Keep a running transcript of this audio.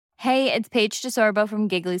Hey, it's Paige DeSorbo from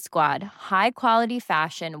Giggly Squad. High quality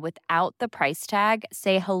fashion without the price tag.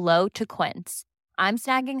 Say hello to Quince. I'm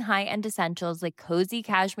snagging high-end essentials like cozy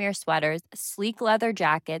cashmere sweaters, sleek leather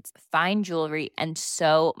jackets, fine jewelry, and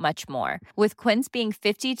so much more. With Quince being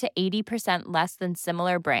 50 to 80% less than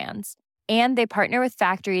similar brands. And they partner with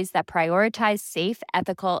factories that prioritize safe,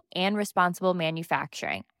 ethical, and responsible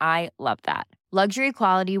manufacturing. I love that. Luxury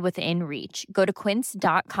quality within reach. Go to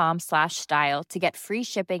quince.com/style to get free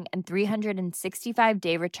shipping and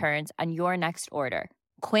 365-day returns on your next order.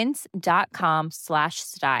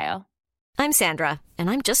 Quince.com/style. I'm Sandra, and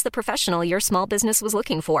I'm just the professional your small business was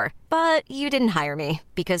looking for. But you didn't hire me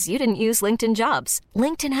because you didn't use LinkedIn Jobs.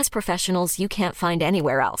 LinkedIn has professionals you can't find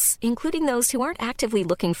anywhere else, including those who aren't actively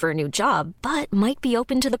looking for a new job, but might be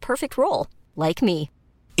open to the perfect role, like me.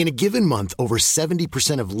 In a given month, over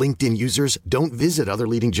 70% of LinkedIn users don't visit other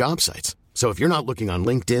leading job sites. So if you're not looking on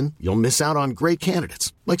LinkedIn, you'll miss out on great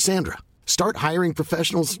candidates like Sandra. Start hiring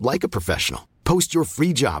professionals like a professional. Post your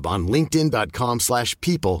free job on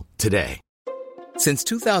linkedin.com/people today. Since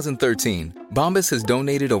 2013, Bombas has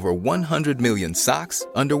donated over 100 million socks,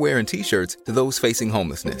 underwear, and T-shirts to those facing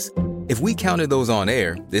homelessness. If we counted those on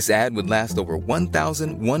air, this ad would last over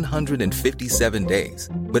 1,157 days.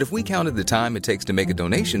 But if we counted the time it takes to make a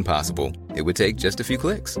donation possible, it would take just a few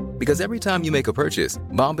clicks. Because every time you make a purchase,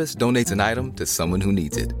 Bombas donates an item to someone who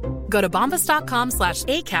needs it. Go to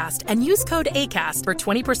bombas.com/ACAST and use code ACAST for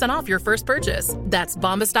 20% off your first purchase. That's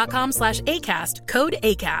bombas.com/ACAST, code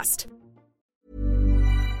ACAST.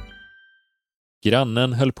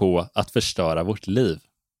 Grannen höll på att förstöra vårt liv.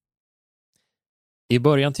 I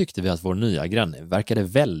början tyckte vi att vår nya granne verkade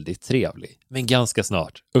väldigt trevlig, men ganska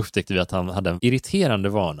snart upptäckte vi att han hade en irriterande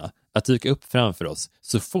vana att dyka upp framför oss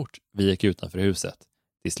så fort vi gick utanför huset.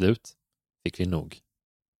 Till slut fick vi nog.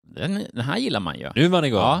 Den här gillar man ju. Nu är man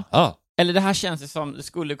igång. Ja. Ja. Eller det här känns som det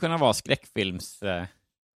skulle kunna vara skräckfilms...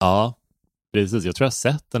 Ja, precis. Jag tror jag har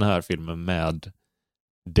sett den här filmen med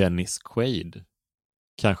Dennis Quaid.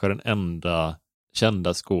 Kanske den enda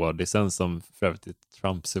kända skådisen som för övrigt är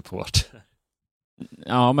Trump-support.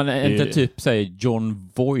 Ja, men inte typ säger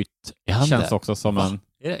John Voight känns det? Också som en...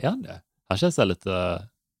 Är han det? Han känns så lite...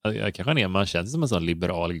 Kanske han är, man känns som en sån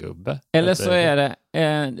liberal gubbe. Eller så är det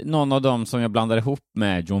någon av dem som jag blandar ihop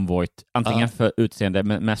med John Voight. Antingen för utseende,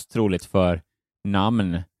 men mest troligt för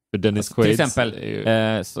namn. För Dennis Till Quaid exempel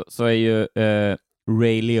så är ju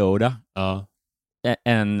Ray Liotta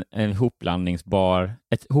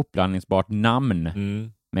ett hopblandningsbart namn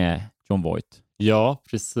med John Voight. Ja,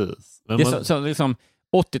 precis. Men det är så liksom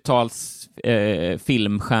 80-tals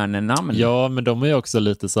filmstjärnenamn. Ja, men de är ju också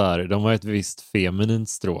lite så här, de har ett visst feminint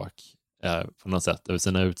stråk på något sätt över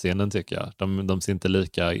sina utseenden tycker jag. De ser inte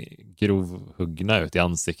lika grovhuggna ut i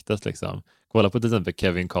ansiktet liksom. Kolla på till exempel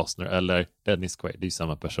Kevin Costner eller Dennis Quaid, det är ju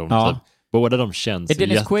samma person. Ja. Båda de känns är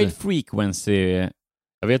Dennis Quaid Frequency?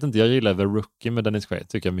 Jag vet inte, jag gillar The Rookie med Dennis Quaid,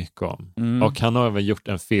 tycker jag mycket om. Och han har även gjort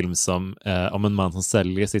en film som om en man som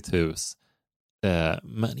säljer sitt hus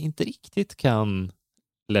men inte riktigt kan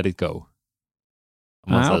let it go.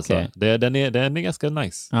 Om man säger så. Den är ganska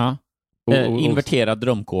nice. Ja. Inverterad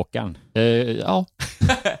drömkåkan. Ja.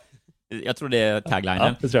 Jag tror det är taglinen.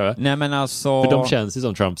 Ja, det tror jag. Nej, men alltså... För de känns ju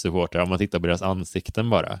som Trump-supportrar om man tittar på deras ansikten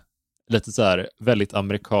bara. Lite så här väldigt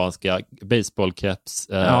amerikanska baseballcaps,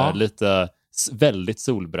 lite väldigt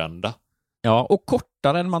solbrända. Ja, och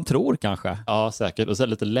kortare än man tror kanske. Ja, säkert. Och så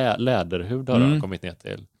lite läderhud har de kommit ner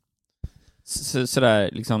till. Sådär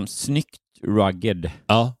liksom snyggt rugged.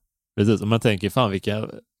 Ja, precis. Och man tänker, fan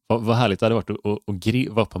vad härligt det hade varit att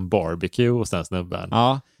vara på en barbecue och sen snubben.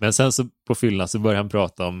 Ja. Men sen så på fyllan så börjar han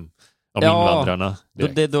prata om invandrarna.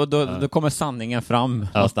 Då kommer sanningen fram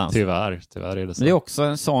någonstans. Tyvärr är det så. Det är också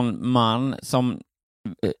en sån man som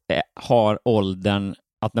har åldern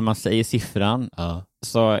att när man säger siffran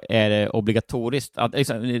så är det obligatoriskt att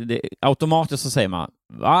automatiskt så säger man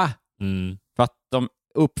va? För att de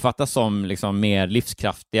uppfattas som liksom mer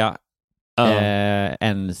livskraftiga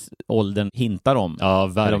än åldern hintar om. Ja,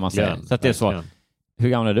 verkligen. Så att det är så. Hur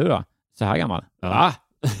gammal är du då? Så här gammal. Va?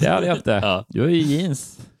 Det hade jag inte. Du är ju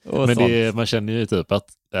jeans. Men man känner ju typ att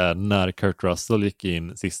när Kurt Russell gick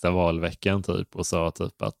in sista valveckan typ och sa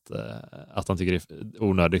typ att han tycker det är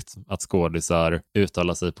onödigt att skådisar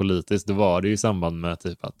uttalar sig politiskt, då var det ju i samband med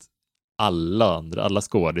typ att alla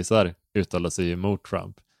skådisar uttalar sig emot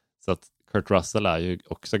Trump. Så att Kurt Russell är ju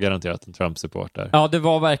också garanterat en Trump-supporter. Ja, det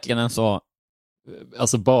var verkligen en så...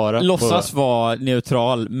 Alltså bara... Låtsas vara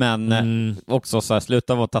neutral, men också så här,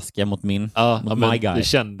 sluta vara taskiga mot my guy. Det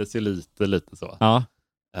kändes ju lite så. Ja.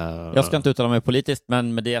 Jag ska inte uttala mig politiskt,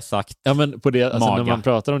 men med det sagt... Ja, men på det, alltså, när man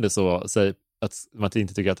pratar om det så att man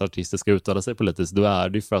inte tycker att artister ska uttala sig politiskt, då är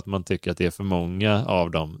det för att man tycker att det är för många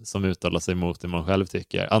av dem som uttalar sig mot det man själv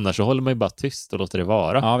tycker. Annars så håller man ju bara tyst och låter det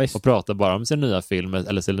vara. Och pratar bara om sin nya film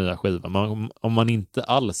eller sin nya skiva. Om man inte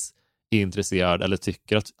alls är intresserad eller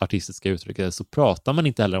tycker att artister ska uttrycka det, så pratar man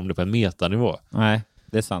inte heller om det på en metanivå. Nej,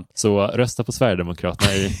 det är sant. Så rösta på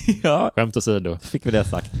Sverigedemokraterna i skämt åsido. Fick vi det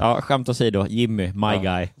sagt. Ja, skämt åsido. Jimmy, my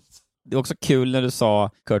guy. Det är också kul när du sa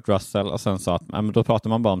Kurt Russell och sen sa att men då pratar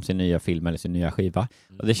man bara om sin nya film eller sin nya skiva.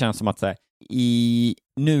 Och det känns som att så här, i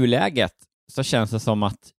nuläget så känns det som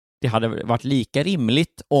att det hade varit lika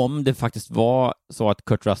rimligt om det faktiskt var så att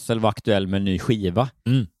Kurt Russell var aktuell med en ny skiva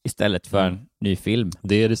istället för en ny film.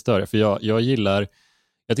 Det är det större, för jag gillar...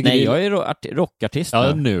 Jag är rockartist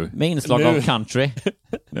nu. Med inslag av country.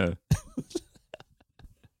 Nu.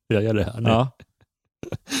 Jag gör det här nu. Ja.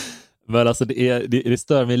 Men alltså det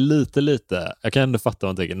stör mig lite. Jag kan ändå fatta vad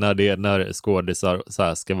man tycker. När skådisar så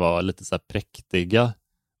här ska vara lite så här präktiga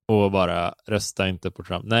och bara rösta inte på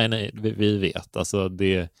Trump. Nej, vi vet. Alltså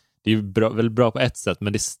det är ju väldigt bra på ett sätt,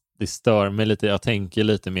 men det stör mig lite. Jag tänker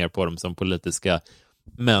lite mer på dem som politiska.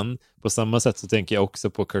 Men på samma sätt så tänker jag också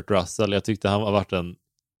på Kurt Russell. Jag tyckte han har varit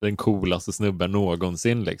den coolaste snubben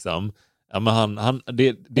någonsin liksom. Ja, men det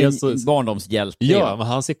är alltså barndomshjälte. Ja, men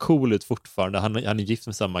han ser cool ut fortfarande. Han är gift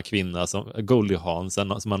med samma kvinna som Goldie Hawn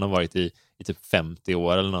som han har varit i typ 50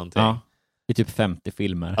 år eller någonting. Ja, i typ 50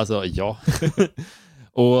 filmer. Alltså, ja.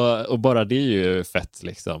 och bara det är ju fett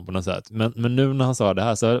liksom på något sätt. Men nu när han sa det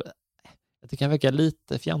här så jag tycker han verkar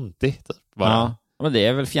lite fjantig typ, bara. Ja, men det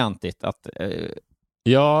är väl fjantigt att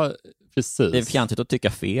ja, precis. Det är fjantigt att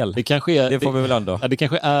tycka fel. Det kanske är, det får vi väl ändå. Ja, det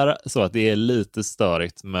kanske är så att det är lite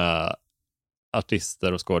störigt med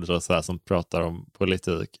artister och skådespelare så här som pratar om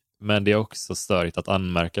politik, men det är också störigt att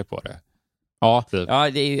anmärka på det. Ja, typ. Ja,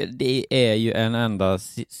 det är ju en enda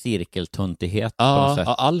cirkeltuntighet på något sätt.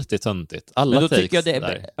 Ja, allt är töntigt. Alla men då takes tycker jag det,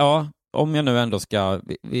 där. ja, om jag nu ändå ska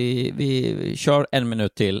vi kör 1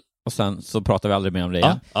 minut till och sen så pratar vi aldrig mer om det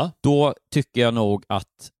igen. Ja. Då tycker jag nog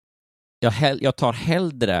att jag tar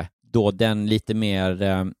hellre då den lite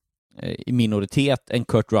mer i minoritet än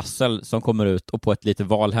Kurt Russell som kommer ut och på ett lite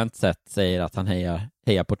valhänt sätt säger att han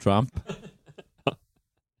hejar på Trump.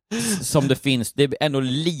 Som det finns, det är ändå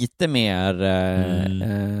lite mer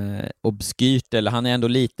obskyrt, eller han är ändå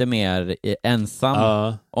lite mer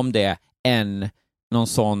ensam om det än någon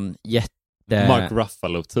sån Mark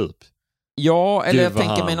Ruffalo typ. Ja, eller jag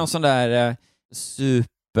tänker mig någon sån där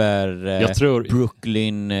super jag tror...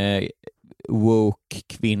 Brooklyn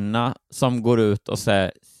woke-kvinna som går ut och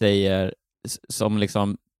säger som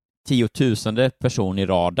liksom 10,000:e person i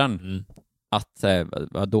raden att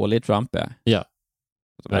vad dålig Trump är. Ja,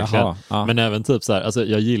 verkligen. Jaha, ja. Men även typ så här, alltså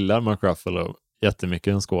jag gillar Mark Ruffalo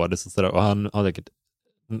jättemycket, en skådis och sådär, och han har säkert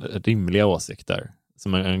rimliga åsikter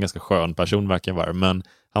som en ganska skön person verkar vara, men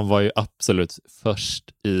han var ju absolut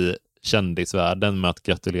först i kändisvärlden med att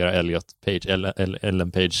gratulera Elliot Page,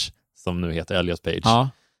 Ellen Page som nu heter Elliot Page,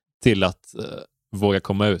 till att våga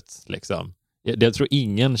komma ut liksom. Jag tror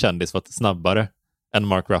ingen kändis varit snabbare än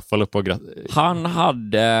Mark Ruffalo på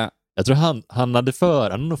jag tror han hade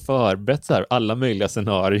förberett så här alla möjliga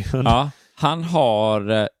scenarion. Ja, han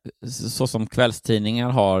har så som kvällstidningar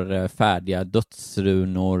har färdiga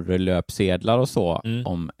dödsrunor, löpsedlar och så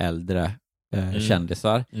om äldre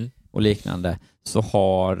kändisar och liknande, så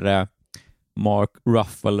har Mark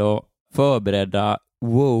Ruffalo förberedda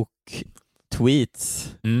woke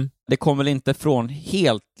tweets. Det kommer väl inte från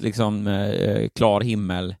helt liksom klar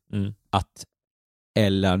himmel att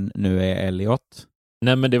Ellen nu är Elliot.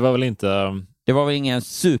 Nej, men det var väl inte... Det var väl ingen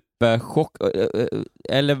superchock,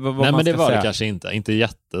 eller vad man ska säga. Nej, men det var det kanske inte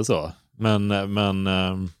jätte så. Men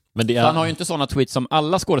det är... Han har ju inte sådana tweets som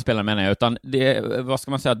alla skådespelare menar jag, utan det är, vad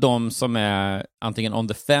ska man säga, de som är antingen on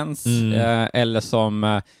the fence eller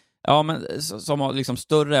som som har liksom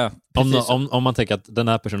större... Om man tänker att den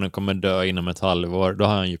här personen kommer dö inom ett halvår, då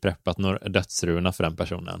har han ju preppat några dödsruna för den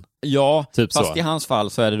personen. Ja, typ fast så. I hans fall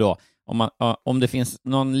så är det då om det finns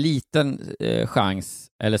någon liten chans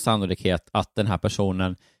eller sannolikhet att den här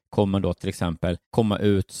personen kommer då till exempel komma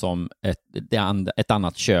ut som ett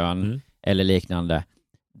annat kön eller liknande,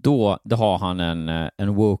 då har han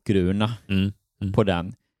en woke-runa på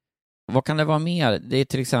den. Vad kan det vara mer? Det är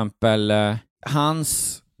till exempel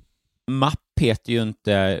hans mapp heter ju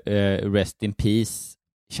inte Rest in Peace,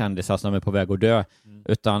 kändisar som är på väg att dö,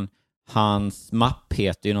 utan hans mapp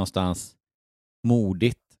heter ju någonstans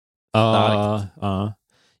Modigt.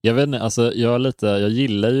 Jag vet inte, alltså jag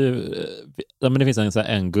gillar ju men det finns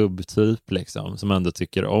en gubbtyp liksom som ändå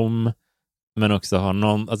tycker om, men också har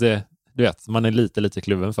någon, alltså du vet, man är lite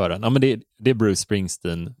kluven för den. Ja, men det är Bruce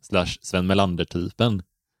Springsteen / Sven Melander-typen.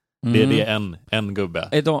 Det är en gubbe.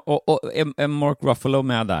 Är Mark Ruffalo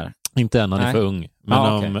med där? Inte än, han är för ung.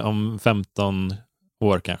 Men okay. om 15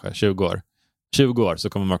 år kanske, 20 år. 20 år så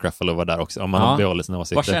kommer Mark Ruffalo vara där också, om han behåller sina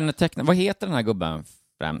åsikter. Vad heter den här gubben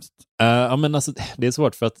främst? Men alltså, det är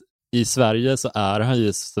svårt för att i Sverige så är han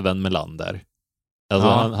ju Sven Melander. Alltså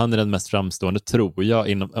han är den mest framstående, tror jag,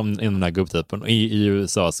 inom den här gubbtypen. I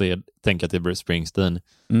USA så tänker jag till Bruce Springsteen.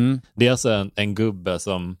 Det är alltså en gubbe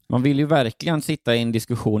som... Man vill ju verkligen sitta i en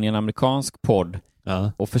diskussion i en amerikansk podd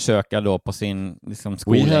och försöka då på sin liksom,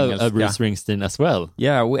 skolengelska. We have a Bruce Springsteen as well.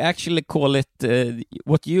 Yeah, we actually call it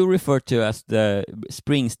what you refer to as the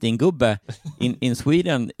Springsteen-gubbe. In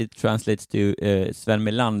Sweden it translates to Sven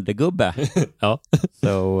Melander-gubbe. Ja.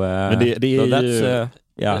 So, men det är so that's, ju...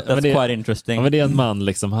 that's quite interesting. Ja, men det är en man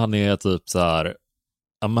liksom, han är typ så här,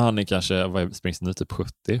 han är kanske, vad är Springsteen nu, typ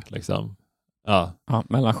 70 liksom. Ja,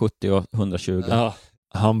 mellan 70 och 120. Ja,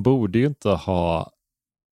 han borde ju inte ha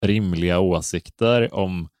rimliga åsikter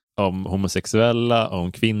om homosexuella,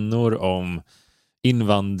 om kvinnor, om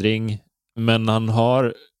invandring, men han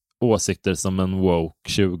har åsikter som en woke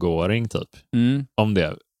 20-åring typ. Om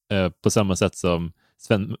det. På samma sätt som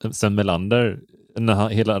Sven Melander när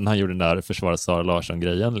han gjorde den där försvara Sara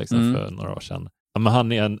Larsson-grejen liksom, för några år sedan. Ja, men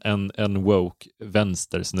han är en woke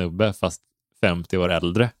vänstersnubbe fast 50 år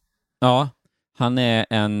äldre. Ja, han är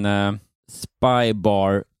en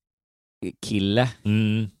spybar-kille.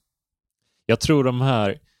 Jag tror de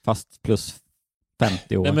här... Fast plus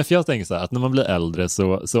 50 år. Nej, men för jag tänker så här, att när man blir äldre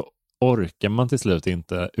så orkar man till slut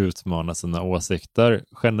inte utmana sina åsikter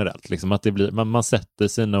generellt. Liksom att det blir, man sätter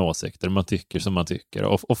sina åsikter, man tycker som man tycker.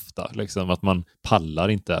 Och ofta liksom, att man pallar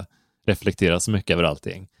inte reflektera så mycket över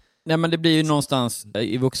allting. Nej, men det blir ju någonstans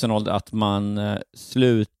i vuxen ålder att man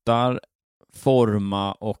slutar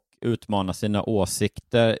forma och utmana sina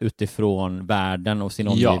åsikter utifrån världen och sin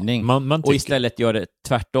omgivning. Man och istället gör det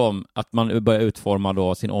tvärtom, att man börjar utforma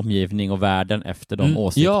då sin omgivning och världen efter de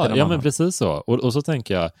åsikterna. Ja, men precis så. Och så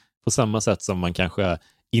tänker jag, på samma sätt som man kanske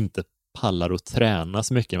inte pallar att träna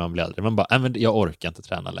så mycket när man blir äldre. Man bara, men jag orkar inte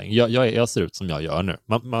träna längre. Jag ser ut som jag gör nu.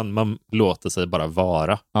 Man låter sig bara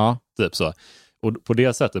vara. Ja. Typ så. Och på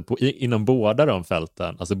det sättet, inom båda de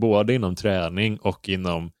fälten, alltså både inom träning och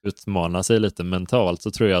inom utmana sig lite mentalt,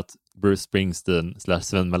 så tror jag att Bruce Springsteen /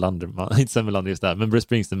 Sven Melander, inte Sven Melander just där, men Bruce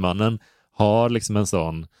Springsteen-mannen har liksom en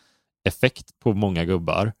sån effekt på många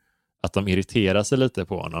gubbar att de irriterar sig lite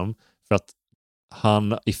på honom för att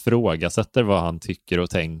han ifrågasätter vad han tycker och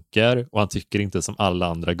tänker, och han tycker inte som alla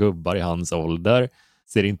andra gubbar i hans ålder,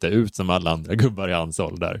 ser inte ut som alla andra gubbar i hans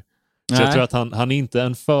ålder. Så jag tror att han är inte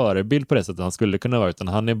en förebild på det sättet han skulle kunna vara, utan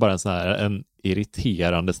han är bara en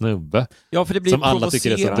irriterande snubbe. Ja, för det blir som alla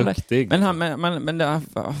tycker är så duktig. Men han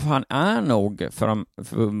är nog för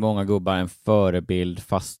många gubbar en förebild,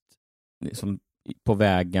 fast liksom på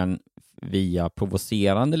vägen via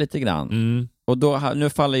provocerande lite grann. Och då, nu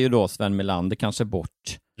faller ju då Sven Melander kanske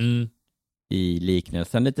bort i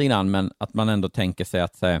liknelsen lite grann, men att man ändå tänker sig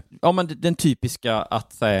att men den typiska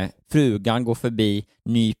att frugan går förbi,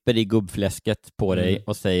 nyper i gubbfläsket på dig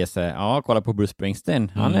och säger kolla på Bruce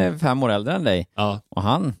Springsteen, han är 5 år äldre än dig och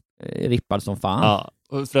han är rippad som fan. Ja,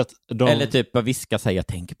 för att eller typ att viska sig, jag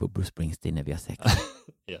tänker på Bruce Springsteen när vi har sex.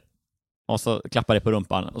 Yeah. Och så klappar det på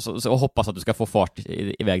rumpan och så hoppas att du ska få fart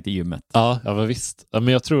iväg till gymmet. Ja, men visst. Ja,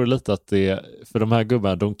 men jag tror lite att för de här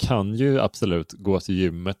gubbarna, de kan ju absolut gå till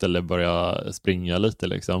gymmet eller börja springa lite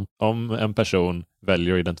liksom. Om en person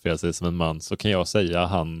väljer att identifiera sig som en man, så kan jag säga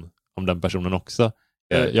han om den personen också.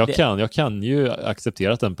 Jag kan ju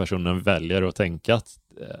acceptera att den personen väljer att tänka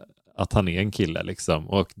att han är en kille liksom,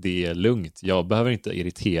 och det är lugnt. Jag behöver inte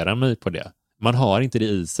irritera mig på det. Man har inte det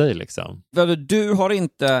i sig liksom. Du har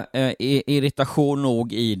inte irritation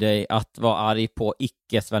nog i dig att vara arg på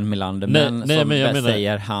icke Sven Melander, men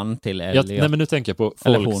säger han till Elliot. Nej, men nu tänker jag på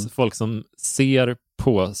folk som ser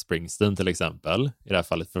på Springsteen till exempel, i det här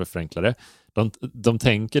fallet för att förenkla det. De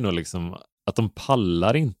tänker nog liksom att de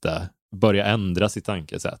pallar inte börja ändra sitt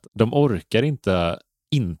tankesätt. De orkar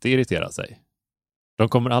inte irritera sig. De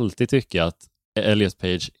kommer alltid tycka att Elliot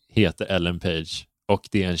Page heter Ellen Page och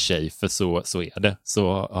det är en tjej, för så är det.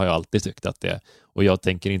 Så har jag alltid tyckt att det är. Och jag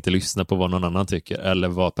tänker inte lyssna på vad någon annan tycker eller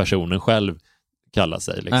vad personen själv kallar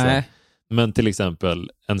sig. Liksom. Men till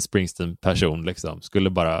exempel en Springsteen-person liksom, skulle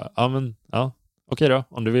bara, okej då,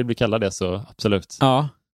 om du vill bli kallad det så absolut. Ja.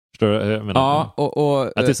 Förstår du? Jag menar,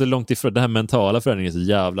 att det är så långt ifrån, den här mentala förändringen är så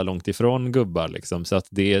jävla långt ifrån gubbar liksom, så att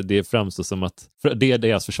det framstår som att det är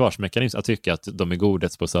deras försvarsmekanism att tycka att de är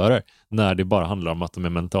godhetsposörer, när det bara handlar om att de är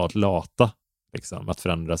mentalt lata liksom, att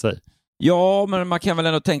förändra sig. Ja, men man kan väl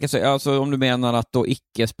ändå tänka sig, alltså om du menar att då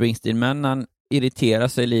icke Springsteen-männen irriterar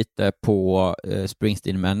sig lite på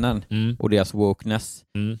Springsteen-männen och deras wokeness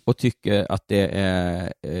och tycker att det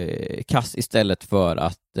är kass istället för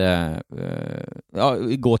att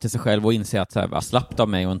gå till sig själv och inse att vad slappt av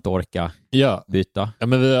mig och inte orka byta. Ja,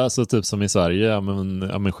 men vi är alltså typ som i Sverige,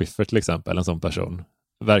 men Schiffer till exempel, en sån person.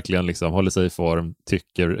 Verkligen liksom håller sig i form,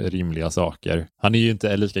 tycker rimliga saker. Han är ju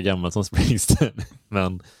inte lika gammal som Springsteen.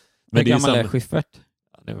 men hur gammal är Schiffert?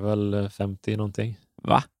 Han är väl 50 någonting.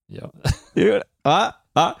 Va? Ja.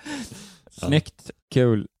 Va? Snyggt,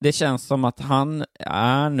 kul. Det känns som att han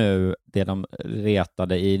är nu det de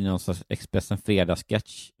retade i någon sorts Expressen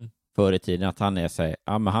fredagssketch förr i tiden, att han är sig,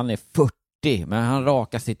 men han är 40, men han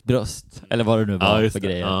rakar sitt bröst, eller vad det nu var för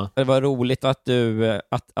grejer. Ja. Det var roligt att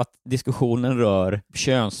att diskussionen rör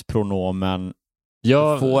könspronomen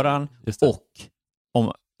får han och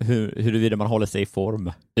om huruvida man håller sig i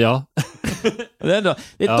form. Ja. Det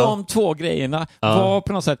är de två grejerna. Var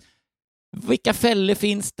på något sätt, vilka fällor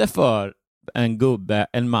finns det för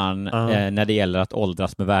en man när det gäller att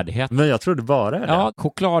åldras med värdighet? Men jag tror det bara är det. Ja,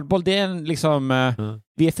 chokladboll, det är en liksom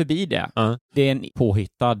vi är förbi det. Det är en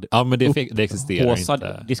påhittad men det existerar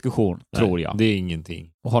inte. Diskussion, tror jag. Det är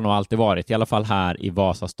ingenting. Och har nog alltid varit, i alla fall här i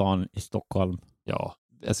Vasastan i Stockholm. Ja,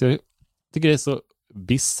 alltså jag tycker det är så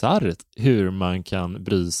bisarrt hur man kan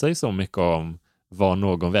bry sig så mycket om vad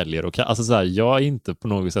någon väljer. Och alltså så här, jag är inte på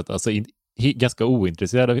något sätt ganska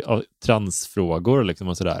ointresserad av transfrågor liksom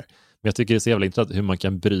och sådär. Men jag tycker det är så jävla intressant hur man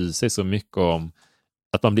kan bry sig så mycket om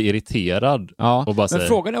att man blir irriterad. Ja, och bara men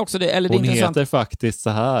frågan är också det, eller det hon heter faktiskt så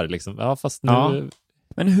här liksom. Ja, fast nu... Ja.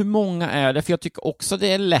 Men hur många är det? För jag tycker också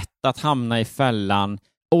det är lätt att hamna i fällan.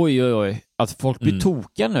 Oj, att folk blir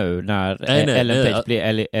tokiga nu när Ellen Page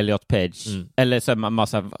blir Elliot Page. Eller så en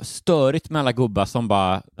massa störigt med alla gubbar som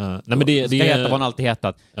bara nej, men det ska heta vad han alltid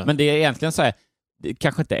hetat. Men det är egentligen så här, det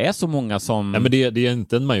kanske inte är så många som... Nej, men det är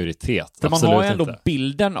inte en majoritet. För man har ju ändå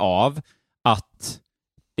bilden av att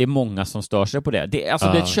det är många som stör sig på det.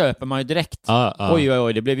 Det köper man ju direkt.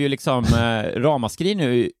 Oj, det blev ju liksom ramaskri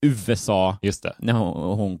nu i USA. Just det. När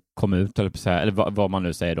hon kom ut, eller vad man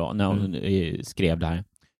nu säger då, när hon skrev det här.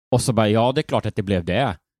 Och så bara, det är klart att det blev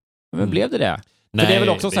det. Men blev det det? Nej, för det är väl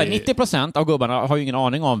också så här, 90% av gubbarna har ju ingen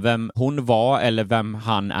aning om vem hon var eller vem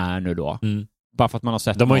han är nu då. Bara för att man har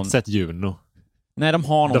sett de har inte sett Juno. Nej, de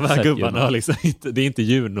har nog de här gubbarna har liksom inte, det är inte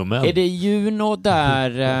Juno-män. Är det Juno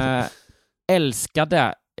där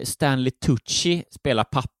älskade Stanley Tucci spelar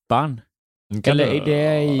pappan? Eller är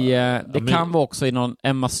det i... det kan vara också i någon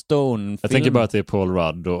Emma Stone-film. Jag tänker bara att det är Paul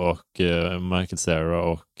Rudd och Michael Cera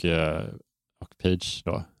och Page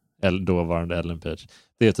då. Dåvarande Ellen Page.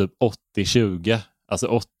 Det är typ 80-20. Alltså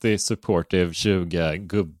 80 supportive, 20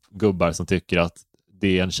 gubbar som tycker att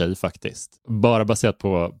det är en tjej faktiskt. Bara baserat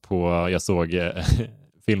på jag såg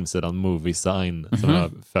filmsidan Movie Sign som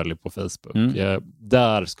jag följer på Facebook.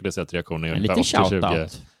 Där skulle jag säga att reaktionen är ungefär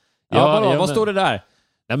 80-20. Ja, vad står det där?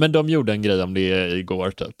 Nej, men de gjorde en grej om det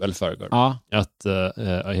igår typ, eller förrgår. Ja.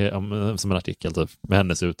 Som en artikel typ med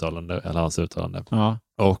hennes uttalande eller hans uttalande. Ja.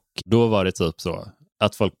 Och då var det typ så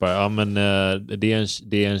att folk bara, det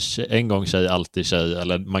är en gång tjej, alltid tjej,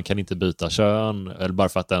 eller man kan inte byta kön, eller bara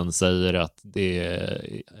för att den säger att det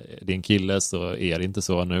är en kille så är det inte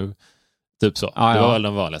så nu. Typ så. Det var väl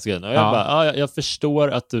den vanligaste grejen. Och jag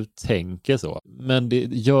förstår att du tänker så, men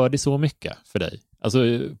gör det så mycket för dig? Alltså,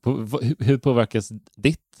 hur påverkas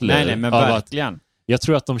ditt liv? Nej, men verkligen. Jag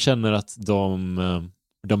tror att de känner att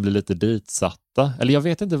de blir lite ditsatta. Eller jag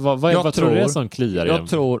vet inte, vad tror du det är som kliar? Jag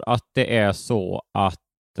tror att det är så att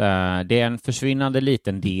det är en försvinnande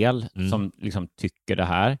liten del som liksom tycker det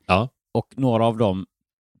här. Ja. Och några av dem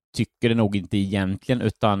tycker det nog inte egentligen,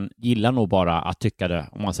 utan gillar nog bara att tycka det,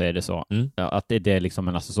 om man säger det så. Att det är liksom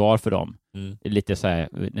en accessoar för dem. Det är lite så här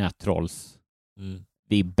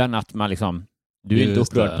nättrolls-vibben, att man liksom, du är inte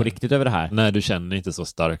upprörd på riktigt över det här. Nej, du känner inte så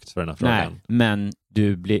starkt för den här frågan. Nej, men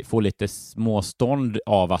du får lite småstånd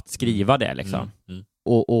av att skriva det liksom.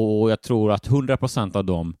 Och jag tror att 100% av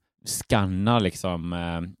dem skannar liksom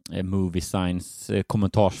Movie Signs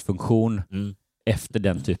kommentarsfunktion efter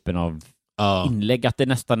den typen av inlägg, att det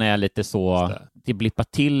nästan är lite så det blippar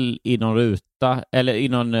till i någon ruta eller i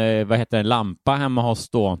någon lampa hemma hos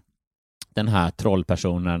då den här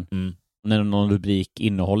trollpersonen när någon rubrik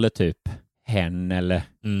innehåller typ hen eller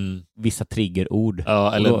vissa triggerord.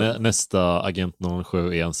 Ja, eller då, nästa Agent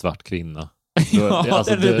 07 är en svart kvinna.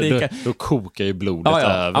 Då kokar ju blodet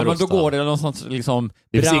över. Ja, men då går det någonstans liksom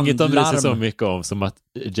det finns inget de bryr sig så mycket om som att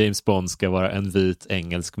James Bond ska vara en vit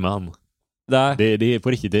engelsk man. Det är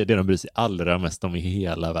på riktigt det de bryr sig allra mest om i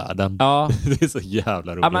hela världen. Ja. Det är så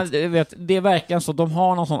jävla roligt. Ja, men det är verkligen så. De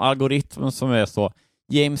har någon sån algoritm som är så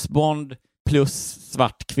James Bond plus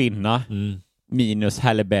svart kvinna. minus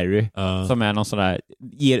Halle Berry som är någon sån där,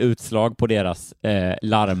 ger utslag på deras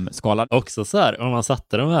larmskala. Också så här, om man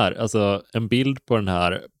satte de här, alltså en bild på den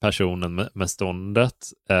här personen med ståndet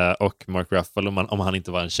och Mark Ruffalo, om han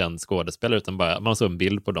inte var en känd skådespelare utan bara man såg en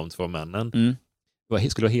bild på de två männen. Det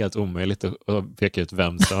skulle vara helt omöjligt att peka ut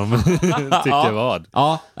vem som tycker vad.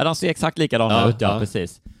 Ja, de ser exakt likadana ut,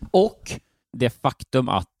 precis. Och det faktum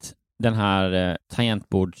att den här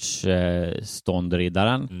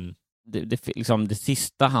tangentbordsståndriddaren det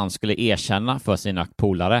sista han skulle erkänna för sina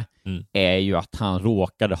polare är ju att han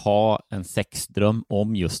råkade ha en sexdröm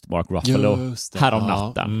om just Mark Ruffalo härom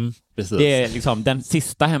natten. Det är liksom den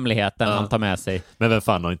sista hemligheten han tar med sig. Men vem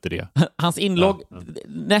fan har inte det? Hans inlogg,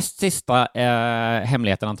 näst sista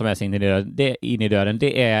hemligheten han tar med sig in i döden,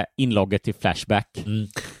 det är inlogget till Flashback.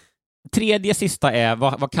 Tredje sista är,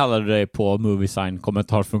 vad kallar du det på Moviesign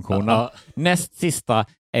kommentarfunktionen? Näst sista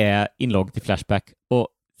är inlogg till Flashback och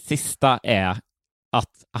sista är att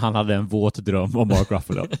han hade en våt dröm om Mark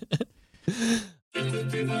Ruffalo.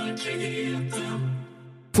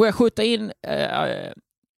 Får jag skjuta in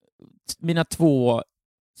mina 2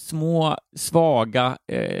 små, svaga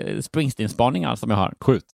Springsteen-spaningar som jag har?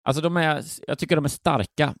 Skjut. Alltså jag tycker de är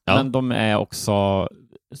starka, men de är också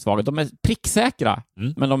svaga. De är pricksäkra,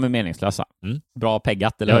 men de är meningslösa. Bra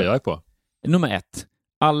peggat, eller hur? Ja, jag är på. Nummer 1.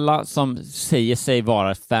 Alla som säger sig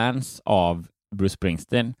vara fans av Bruce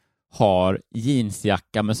Springsteen har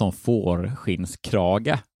jeansjacka med sån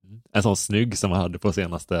fårskinnskrage. En sån snygg som han hade på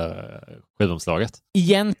senaste skivomslaget.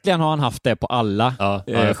 Egentligen har han haft det på alla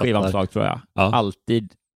skivomslag, tror jag.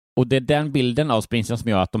 Alltid. Och det är den bilden av Springsteen som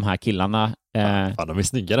gör att de här killarna... Fan, de är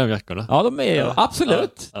snygga, de jackorna. Ja, de är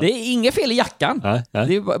absolut. Det är inget fel i jackan. Det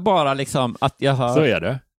är bara liksom att jag har... Så är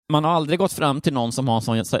det. Man har aldrig gått fram till någon som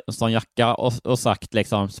har en sån jacka och sagt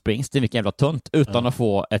liksom Springsteen, vilken jävla tunt, utan att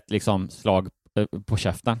få ett liksom slag på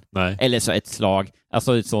käften. Nej. Eller så ett slag,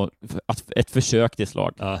 alltså ett försök till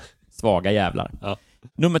slag. Svaga jävlar.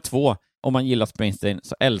 Nummer 2, om man gillar Springsteen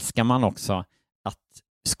så älskar man också att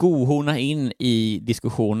skohorna in i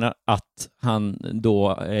diskussioner att han då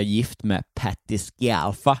är gift med Patti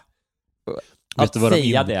Scialfa. Vet du vad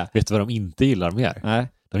de inte gillar mer? Nej.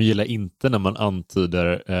 De gillar inte när man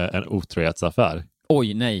antyder en otrohetsaffär.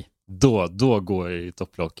 Oj, nej. Då går det i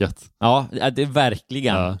topplocket. Ja, det är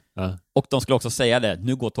verkligen. Och de skulle också säga det,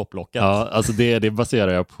 nu går topplocket. Ja, alltså det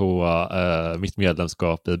baserar jag på mitt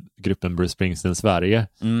medlemskap i gruppen Bruce Springsteen Sverige.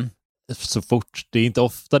 Så fort, det är inte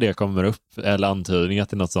ofta det kommer upp eller antydningar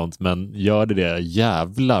till något sånt, men gör det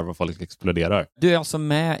jävlar vad folk exploderar. Du är alltså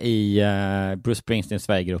med i Bruce Springsteen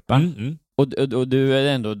Sverige-gruppen. Och du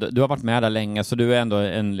är ändå, du har varit med där länge, så du är ändå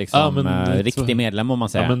en liksom, riktig medlem, om man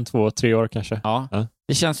säger. Ja, men 2-3 år kanske. Ja.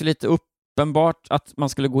 Det känns ju lite uppenbart att man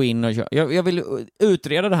skulle gå in och jag vill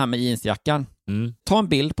utreda det här med jeansjackan. Ta en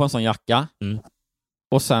bild på en sån jacka.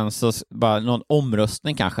 Och sen så bara någon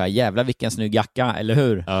omröstning kanske. Jävlar vilken snygg jacka, eller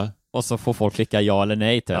hur? Och så får folk klicka ja eller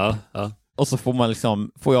nej typ. Och så får man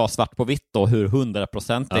liksom, får jag svart på vitt då hur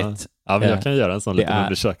 100%igt. Ja, men jag kan göra en sån liten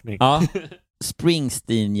undersökning. Ja.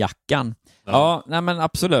 Springsteen-jackan. Ja, nej men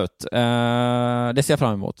absolut. Det ser jag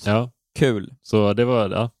fram emot. Ja. Kul. Så det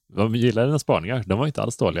var, de gillade dina spaningar. De var inte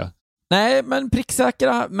alls dåliga. Nej, men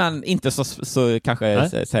pricksäkra, men inte så kanske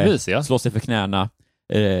slå sig för knäna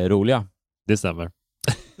roliga. Det stämmer.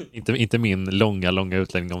 inte min långa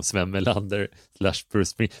utläggning om Sven Melander / Bruce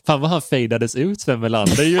Springsteen. Fan vad han fejdades ut, Sven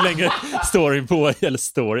Melander. Ju längre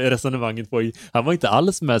resonemanget på. Han var inte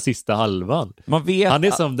alls med sista halvan. Han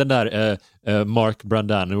är som den där Mark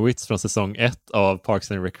Brandanowitz från säsong 1 av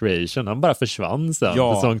Parks and Recreation. Han bara försvann sen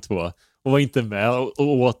säsong 2. Och var inte med och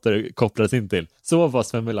återkopplades in till. Så var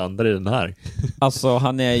Sven Melander i den här. Alltså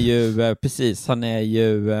han är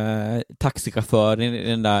ju taxichaufför i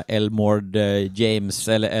den där Elmore James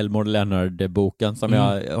eller Elmore Leonard-boken som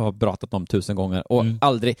jag har pratat om 1000 gånger och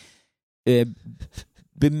aldrig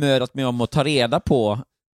bemödat mig om att ta reda på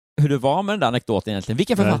hur det var med den där anekdoten egentligen.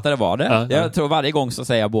 Vilken författare var det? Jag tror varje gång så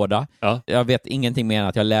säger jag båda. Jag vet ingenting mer än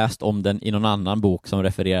att jag läst om den i någon annan bok som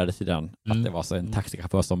refererade till den. Att det var så en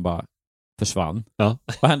taxichaufför som bara försvann.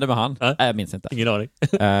 Vad hände med han? Jag minns inte. Ingen aning.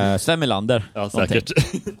 Sven Melander. Ja, säkert.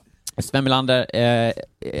 Sven Melander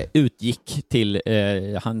utgick till,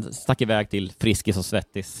 han stack iväg till Friskis och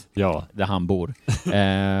Svettis. Där han bor.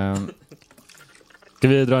 Ska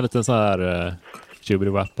vi dra en liten så här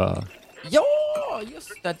tjubri-wappa? Ja,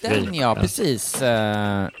 just det. Den precis.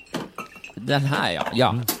 Den här,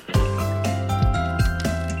 ja.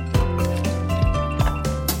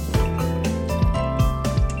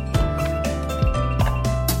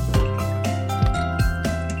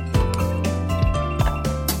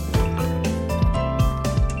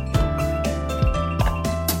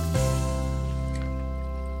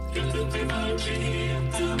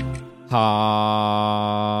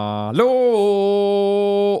 Hallå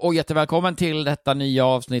och jättevälkommen till detta nya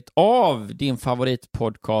avsnitt av din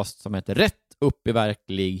favoritpodcast som heter Rätt upp i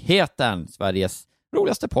verkligheten. Sveriges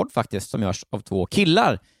roligaste podd faktiskt, som görs av två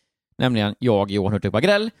killar. Nämligen jag, Johan Hurtig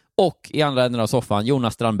Bagrell, och i andra änden av soffan,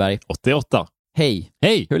 Jonas Strandberg. 88. Hej.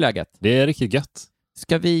 Hej. Hur är läget? Det är riktigt gött.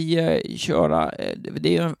 Ska vi köra,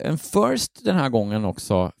 det är en first den här gången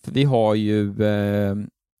också, för vi har ju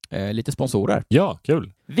lite sponsorer. Ja,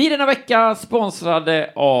 kul. Vi denna vecka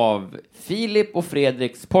sponsrade av Filip och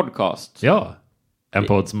Fredriks podcast. Ja, en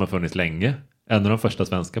podd som har funnits länge. En av de första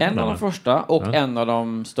svenska poddarna. En av de första och en av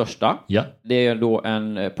de största. Ja. Det är då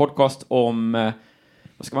en podcast om,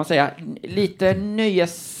 vad ska man säga, lite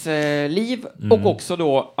nöjesliv och också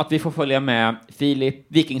då att vi får följa med Filip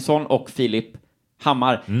Wikingsson och Filip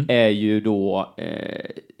Hammar är ju då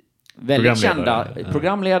väldigt kända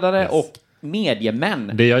programledare och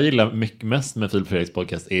mediemän. Det jag gillar mycket mest med Filip Fredriks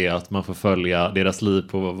podcast är att man får följa deras liv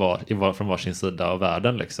på från varsin sida av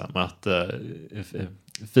världen. Liksom. Att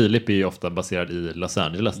Filip är ju ofta baserad i Los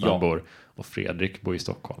Angeles där han bor, och Fredrik bor i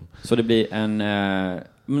Stockholm. Så det blir en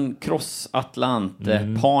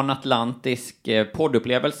panatlantisk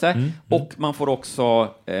poddupplevelse och man får också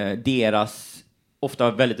deras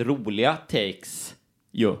ofta väldigt roliga takes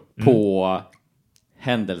på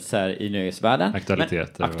händelser i nöjesvärlden.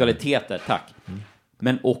 Aktualiteter, tack.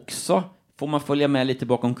 Men också får man följa med lite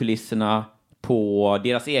bakom kulisserna på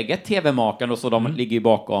deras eget tv-makande, och så de ligger ju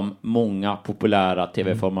bakom många populära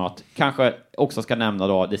tv-format. Kanske också ska nämna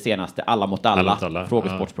då det senaste Alla mot alla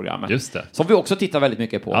frågesportsprogrammet. Just det. Som vi också tittar väldigt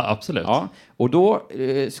mycket på. Ja, absolut. Ja, och då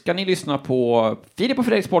ska ni lyssna på Filip och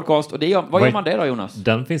Fredriks podcast, och det gör, vad gör man det då, Jonas?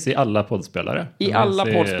 Den finns i alla poddspelare.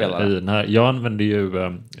 Jag använder ju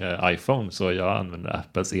iPhone, så jag använder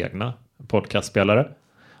Apples egna podcastspelare.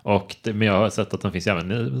 Men jag har sett att den finns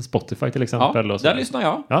även i Spotify till exempel. Ja, och så. där lyssnar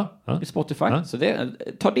jag i Spotify. Ja. Så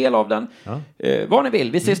ta del av den vad ni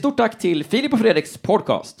vill. Vi säger stort tack till Filip och Fredriks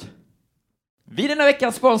podcast. Vi denna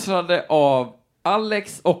vecka sponsrade av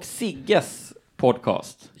Alex och Sigges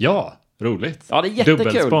podcast. Ja, roligt. Ja, det är jättekul.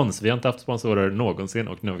 Dubbelspons. Vi har inte haft sponsorer någonsin,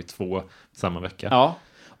 och nu har vi 2 samma vecka. Ja,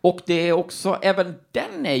 och det är också, även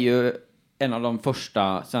den är ju en av de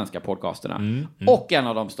första svenska podcasterna. Och en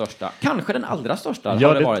av de största. Kanske den allra största.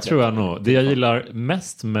 Ja, det tror jag nog. Det jag gillar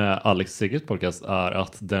mest med Alex Sigges podcast är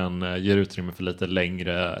att den ger utrymme för lite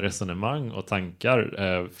längre resonemang och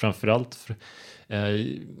tankar. Framförallt,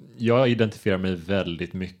 jag identifierar mig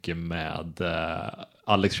väldigt mycket med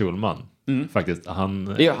Alex Schulman. Faktiskt.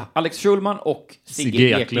 Alex Schulman och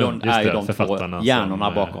Sigge Eklund är ju de två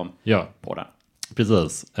hjärnorna bakom podden.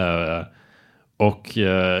 Precis. Och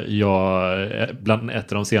bland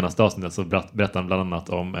ett av de senaste avsnitten så berättar han bland annat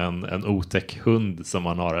om en otäck hund som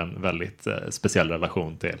han har en väldigt speciell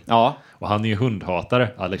relation till. Ja. Och han är ju hundhatare,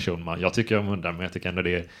 Alex Schulman. Jag tycker om hundar, men jag tycker ändå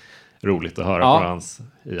det är roligt att höra på hans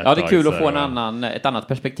iakttagelser. Ja, det är kul att få ett annat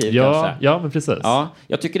perspektiv kanske. Ja, men precis. Ja,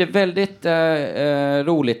 jag tycker det är väldigt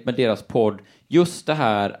roligt med deras podd. Just det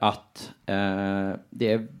här att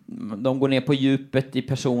de går ner på djupet i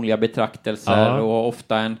personliga betraktelser och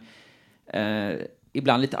ofta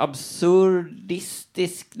ibland lite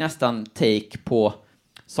absurdistisk nästan take på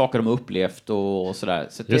saker de har upplevt och sådär.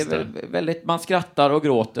 Så det är väldigt, man skrattar och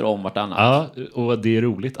gråter om vartannat. Ja, och det är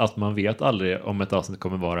roligt att man vet aldrig om ett avsnitt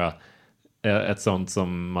kommer vara ett sånt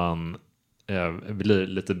som man blir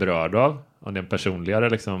lite berörd av. Om det är en personligare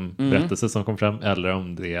berättelse som kom fram, eller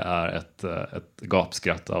om det är ett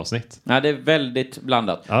gapskratt-avsnitt. Nej, det är väldigt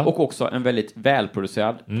blandat. Ja. Och också en väldigt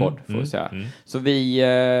välproducerad podd, får vi säga. Så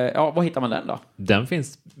vad hittar man den då? Den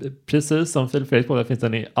finns, precis som Filip Fredriks podd, finns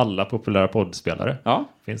den i alla populära poddspelare. Ja.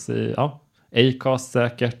 Finns i, Acast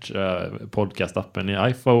säkert, podcastappen i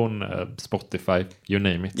iPhone, Spotify, you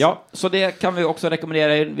name it. Ja, så det kan vi också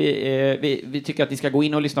rekommendera er. Vi tycker att ni ska gå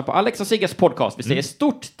in och lyssna på Alex och Sigges podcast. Vi säger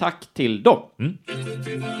stort tack till dem.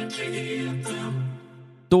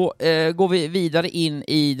 Då går vi vidare in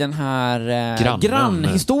i den här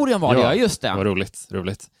grannhistorien var det. Ja, just det. Vad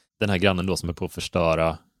roligt. Den här grannen då som är på att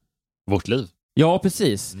förstöra vårt liv. Ja,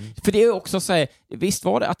 precis. För det är också så här, visst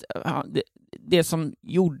var det att det som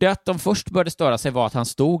gjorde att de först började störa sig var att han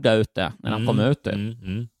stod där ute när han kom ut.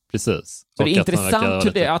 Precis. Så det är intressant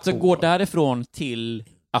hur det alltså går därifrån till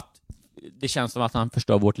att det känns som att han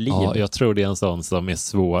förstör vårt liv. Ja, jag tror det är en sån som är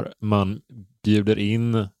svår. Man bjuder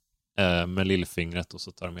in med lillfingret och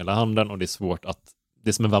så tar de hela handen, och det är svårt att, det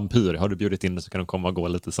är som en vampyr. Har du bjudit in det så kan de komma och gå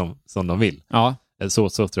lite som de vill. Ja. Så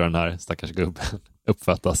tror jag den här stackars gubben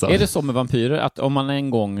uppfattas. Är det så med vampyrer att om man en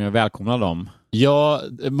gång välkomnar dem? Ja,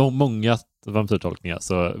 många vampyrtolkningar,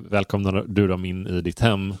 så välkomnar du dem in i ditt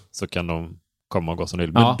hem så kan de komma och gå som de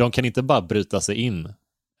vill. Men de kan inte bara bryta sig in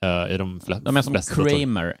I de är som flesta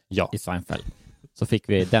Kramer i Seinfeld. Så fick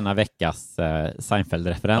vi denna veckas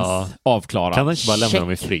Seinfeld-referens avklarad. Kan man inte bara lämna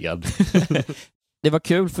dem i fred? Det var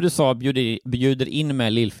kul för du sa bjuder in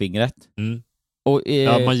med lillfingret. Och,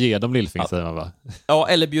 man ger dem lillfingret, säger man va? Ja,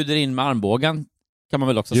 eller bjuder in med armbågen kan man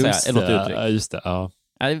väl också säga. Är något uttryck. Just det, ja.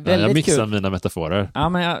 Jag mixar mina metaforer. Ja,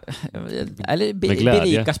 men eller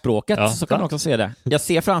berika språket, så kan man också se det. Jag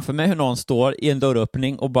ser framför mig hur någon står i en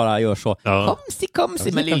dörröppning och bara gör så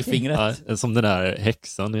komsi med lillfingret. Ja, som den där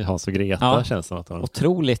häxan i Hans och Greta känns som att hon...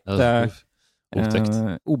 Otroligt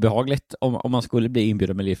obehagligt om man skulle bli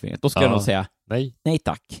inbjuden med lillfingret. Då ska jag nog säga nej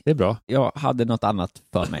tack. Det är bra. Jag hade något annat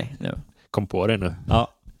för mig nu. Kom på det nu. Ja,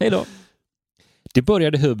 hej då. Det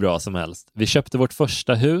började hur bra som helst. Vi köpte vårt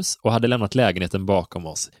första hus och hade lämnat lägenheten bakom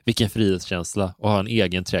oss. Vilken frihetskänsla och ha en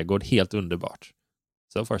egen trädgård, helt underbart.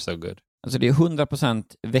 So far so good. Alltså det är 100%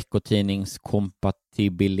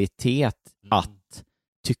 veckotidningskompatibilitet att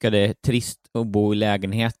tycka det är trist att bo i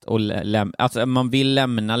lägenhet och alltså man vill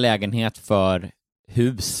lämna lägenhet för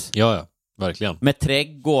hus. Ja, verkligen. Med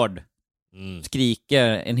trädgård skriker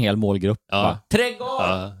en hel målgrupp. Ja. Trädgård!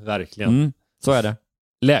 Ja, verkligen. Så är det.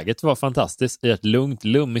 Läget var fantastiskt i ett lugnt,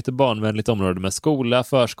 lummigt och barnvänligt område med skola,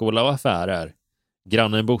 förskola och affärer.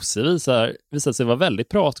 Grannen Bosse visade sig vara väldigt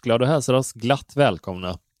pratglad och hälsade oss glatt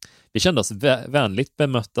välkomna. Vi kände oss vänligt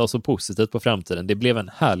bemötta och så positivt på framtiden. Det blev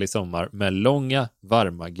en härlig sommar med långa,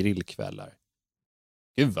 varma grillkvällar.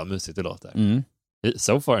 Gud vad mysigt det låter.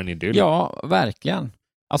 So far an idyll. Ja, verkligen.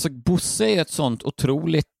 Alltså Bosse är ett sånt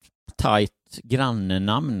otroligt tajt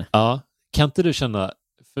grannenamn. Ja, kan inte du känna...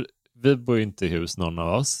 Vi bor ju inte i hus, någon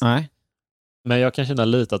av oss. Nej. Men jag kan känna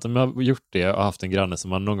lite att om jag har gjort det och haft en granne som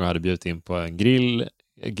man någon gång hade bjudit in på en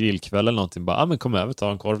grillkväll eller någonting, bara, men kom över,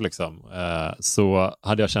 ta en korv liksom. Så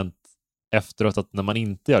hade jag känt efteråt att när man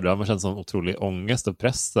inte gör det, har man känt sån otrolig ångest och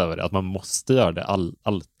press över det, att man måste göra det.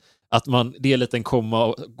 Att det är lite en komma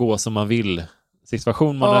och gå som man vill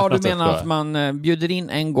situation man har öppnat upp. Ja, du menar att man bjuder in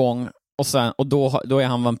en gång och då är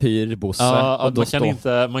han vampyr, Bosse. Ja, och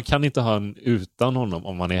man kan inte ha en utan honom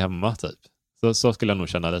om man är hemma typ. Så skulle jag nog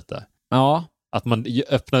känna lite. Ja. Att man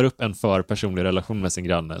öppnar upp en för personlig relation med sin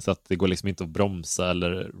granne så att det går liksom inte att bromsa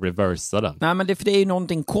eller reversa den. Nej, men det är ju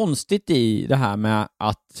någonting konstigt i det här med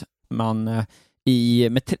att man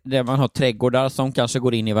där man har trädgårdar som kanske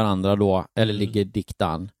går in i varandra då, eller ligger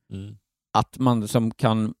diktan. Att man som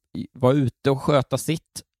kan vara ute och sköta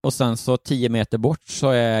sitt och sen så 10 meter bort så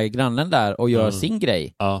är grannen där och gör sin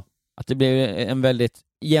grej. Ja. Att det blir en väldigt,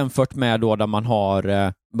 jämfört med då där man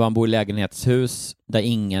bor i lägenhetshus där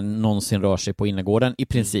ingen någonsin rör sig på innergården i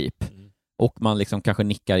princip. Och man liksom kanske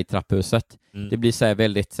nickar i trapphuset. Det blir så här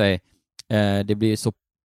väldigt det blir så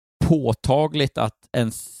påtagligt att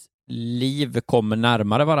ens liv kommer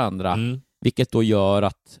närmare varandra. Vilket då gör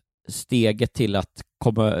att steget till att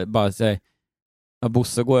komma bara säga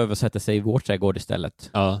Bosse går över och sätter sig i vår trädgård istället.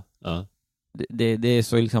 Ja. Det är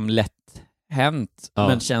så liksom lätt hänt,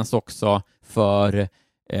 men känns också för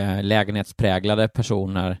lägenhetspräglade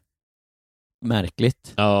personer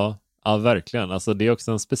märkligt. Ja, verkligen. Alltså det är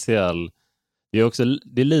också en speciell... Det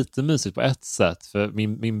är lite mysigt på ett sätt, för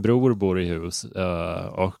min bror bor i hus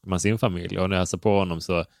och med sin familj, och när jag hälsar på honom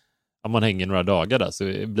så om man hänger några dagar där så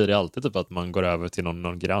blir det alltid typ att man går över till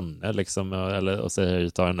någon granne liksom, och säger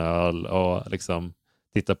ta en öl och liksom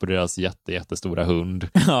titta på deras jättestora hund.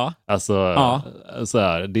 Ja. Alltså så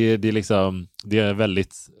här, det är liksom, det är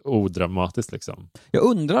väldigt odramatiskt liksom. Jag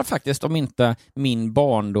undrar faktiskt om inte mitt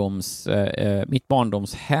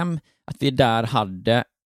barndomshem, att vi där hade,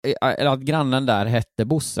 eller att grannen där hette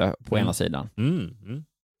Bosse på ena sidan.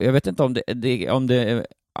 Jag vet inte om det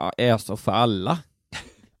är så för alla.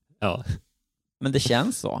 Ja. Men det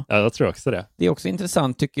känns så. Ja, jag tror också det. Det är också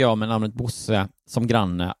intressant tycker jag med namnet Bosse som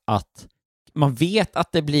granne, att man vet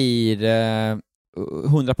att det blir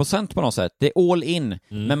 100% på något sätt. Det är all in,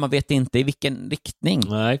 men man vet inte i vilken riktning.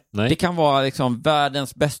 Nej. Det kan vara liksom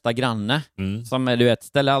världens bästa granne som du vet,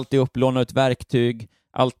 ställer alltid upp, lånar ut verktyg,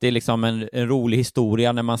 alltid liksom en rolig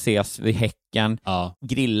historia när man ses vid häcken,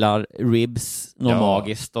 grillar ribs, något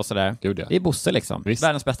magiskt och sådär. Gud, ja. Det är Bosse liksom,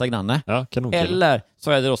 världens bästa granne. Ja, eller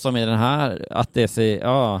så är det då som i den här, att det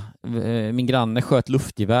säger, min granne sköt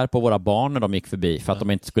luftgevär på våra barn när de gick förbi för att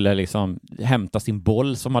de inte skulle liksom hämta sin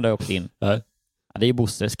boll som hade åkt in. Ja, det är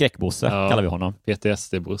Bosse, skräckbosse kallar vi honom.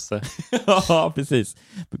 PTSD-Bosse. Ja, precis.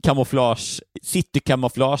 Kamouflage,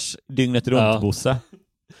 city-kamouflage, dygnet runt Bosse.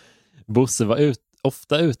 Bosse var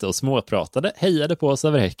ofta ute och småpratade, hejade på oss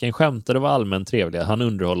över häcken, skämtade och var allmänt trevliga. Han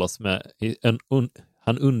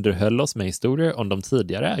underhöll oss med historier om de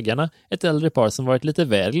tidigare ägarna, ett äldre par som varit lite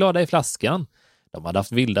väl glada i flaskan. De hade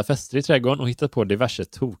haft vilda fester i trädgården och hittat på diverse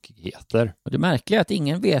tokigheter. Och det märkliga är att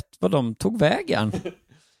ingen vet vad de tog vägen.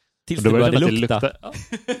 Tills det det började alltid lukta. Ja.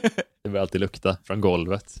 Det började alltid lukta från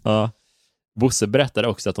golvet. Ja. Bosse berättade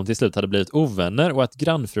också att de till slut hade blivit ovänner och att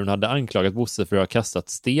grannfrun hade anklagat Bosse för att ha kastat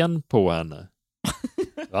sten på henne.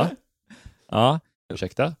 Va? Ja.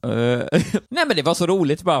 Ursäkta? Nej, men det var så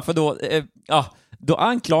roligt bara, för då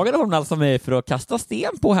anklagade hon alltså mig för att kasta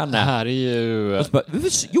sten på henne. Det här är ju... Och så bara,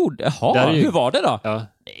 hur var det då? Ja.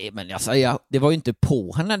 Nej, men alltså, det var ju inte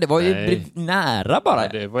på henne, det var ju nära bara.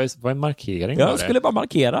 Ja, det var en markering. Jag skulle bara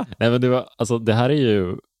markera. Nej, men det här är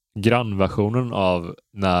ju grannversionen av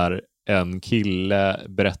när en kille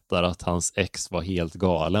berättar att hans ex var helt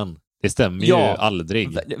galen. Det stämmer ju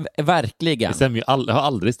aldrig. Verkligen. Det stämmer ju har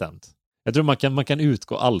aldrig stämt. Jag tror man kan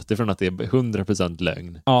utgå alltid från att det är 100%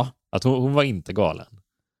 lögn. Ja. Att hon var inte galen.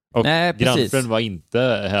 Och grannfrun var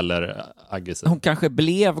inte heller aggressiv. Hon kanske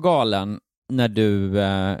blev galen när du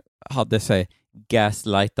hade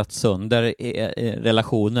gaslightat sönder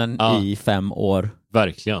relationen i 5 år.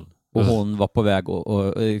 Verkligen. Och hon var på väg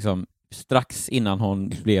och liksom, strax innan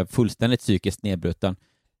hon blev fullständigt psykiskt nedbruten,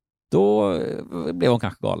 då blev hon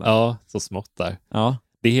kanske galen. Ja, så smått där. Ja.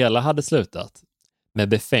 Det hela hade slutat med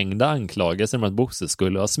befängda anklagelser om att Bosse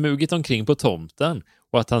skulle ha smugit omkring på tomten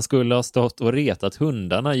och att han skulle ha stått och retat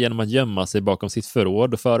hundarna genom att gömma sig bakom sitt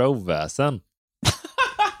förråd och föra oväsen.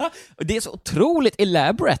 Det är så otroligt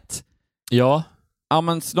elaborate. Ja. Ja,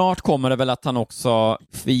 men snart kommer det väl att han också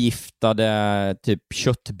förgiftade typ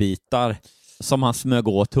köttbitar som han smög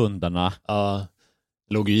åt hundarna. Ja.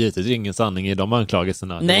 Låg ju givetvis ingen sanning i de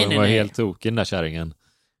anklagelserna. Nej. Var helt tokig den där kärringen.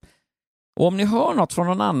 Och om ni hör något från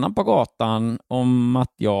någon annan på gatan om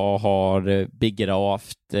att jag har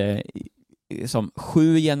begravt som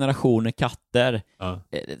 7 generationer katter,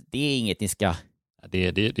 det är inget ni ska...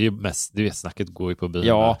 Det är ju mest, det snacket går ju på bilen.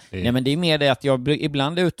 Ja, nej, men det är mer det att jag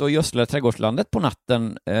ibland är ute och gödslar trädgårdslandet på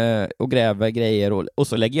natten och gräver grejer och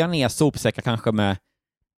så lägger jag ner sopsäckar kanske med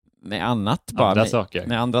annat bara.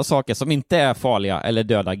 Med andra saker som inte är farliga eller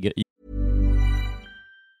döda.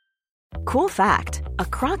 Cool fact, a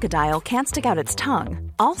crocodile can't stick out its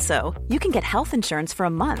tongue. Also, you can get health insurance for a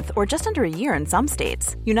month or just under a year in some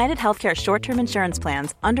states. United Healthcare short-term insurance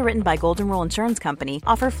plans, underwritten by Golden Rule Insurance Company,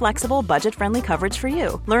 offer flexible, budget-friendly coverage for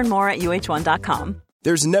you. Learn more at uh1.com.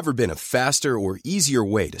 There's never been a faster or easier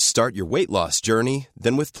way to start your weight loss journey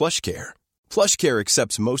than with PlushCare. PlushCare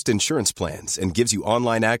accepts most insurance plans and gives you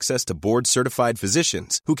online access to board-certified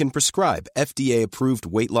physicians who can prescribe FDA-approved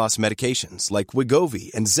weight loss medications like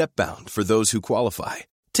Wegovy and Zepbound for those who qualify.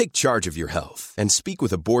 Take charge of your health and speak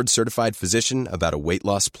with a board-certified physician about a weight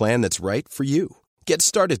loss plan that's right for you. Get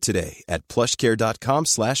started today at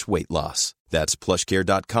plushcare.com/weightloss. That's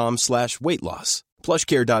plushcare.com/weightloss.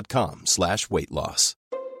 plushcare.com/weightloss.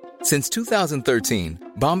 Since 2013,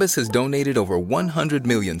 Bombas has donated over 100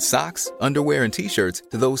 million socks, underwear, and T-shirts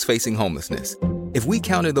to those facing homelessness. If we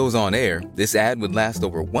counted those on air, this ad would last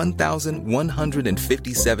over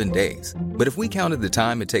 1,157 days. But if we counted the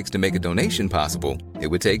time it takes to make a donation possible,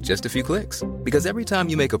 it would take just a few clicks. Because every time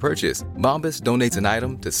you make a purchase, Bombas donates an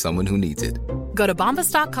item to someone who needs it. Go to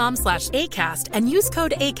bombas.com/ACAST and use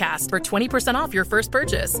code ACAST for 20% off your first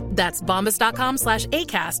purchase. That's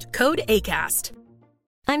bombas.com/ACAST, code ACAST.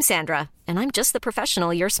 I'm Sandra, and I'm just the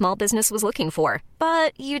professional your small business was looking for.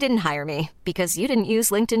 But you didn't hire me because you didn't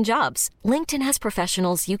use LinkedIn Jobs. LinkedIn has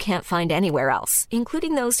professionals you can't find anywhere else,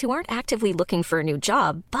 including those who aren't actively looking for a new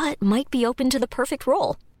job, but might be open to the perfect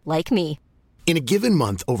role, like me. In a given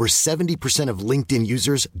month, over 70% of LinkedIn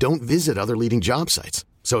users don't visit other leading job sites.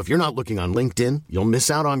 So if you're not looking on LinkedIn, you'll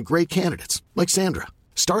miss out on great candidates like Sandra.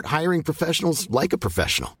 Start hiring professionals like a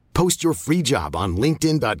professional. Post your free job on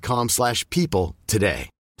linkedin.com/people today.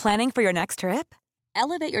 Planning for your next trip?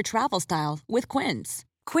 Elevate your travel style with Quince.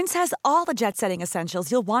 Quince has all the jet-setting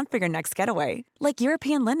essentials you'll want for your next getaway, like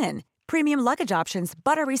European linen, premium luggage options,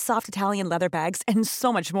 buttery soft Italian leather bags, and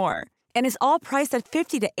so much more. And is all priced at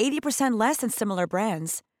 50 to 80% less than similar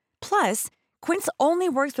brands. Plus, Quince only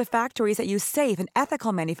works with factories that use safe and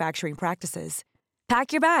ethical manufacturing practices.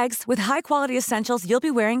 Pack your bags with high-quality essentials you'll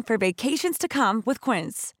be wearing for vacations to come with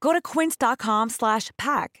Quince. Go to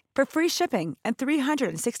quince.com/pack for free shipping and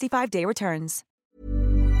 365-day returns.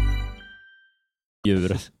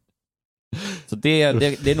 Djur. Så det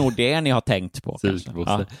är nog det ni har tänkt på.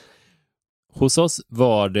 Ja. Hos oss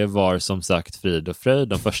var som sagt frid och fröjd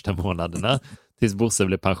de första månaderna tills Bosse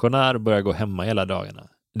blev pensionär och började gå hemma hela dagarna.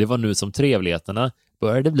 Det var nu som trevligheterna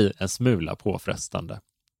började bli en smula påfrestande.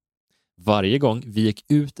 Varje gång vi gick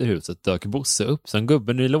ut ur huset dök Bosse upp som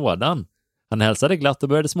gubben i lådan. Han hälsade glatt och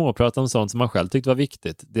började småprata om sånt som han själv tyckte var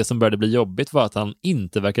viktigt. Det som började bli jobbigt var att han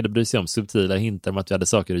inte verkade bry sig om subtila hintar om att vi hade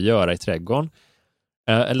saker att göra i trädgården.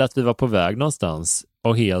 Eller att vi var på väg någonstans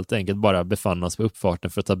och helt enkelt bara befann oss på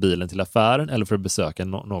uppfarten för att ta bilen till affären eller för att besöka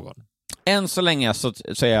någon. Än så länge så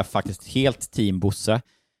är jag faktiskt helt team Bosse.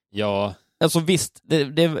 Ja. Alltså visst,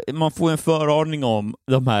 man får en föraning om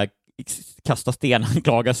de här kasta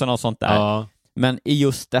stenanklagelserna och sånt där. Ja. Men i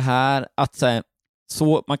just det här att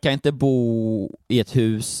så man kan inte bo i ett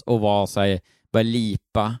hus och börja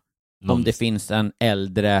lipa om det finns en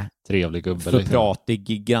äldre trevlig gubbe, förpratig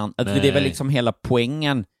gigant. Det är väl liksom hela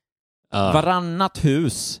poängen. Varannat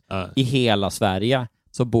hus i hela Sverige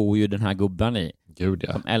så bor ju den här gubben i. Gud,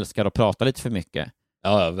 ja. Som älskar att prata lite för mycket.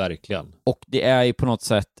 Ja, verkligen. Och det är ju på något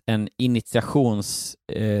sätt en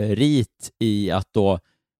initiationsrit i att då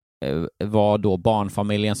var då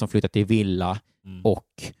barnfamiljen som flyttat till villa och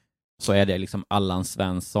så är det liksom Allan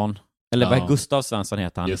Svensson eller vad Gustav Svensson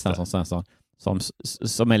heter han, Svensson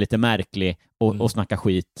som är lite märklig och snackar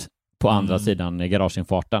skit på andra sidan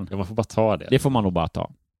garageinfarten. Ja, man får bara ta det. Det får man nog bara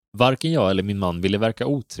ta. Varken jag eller min man ville verka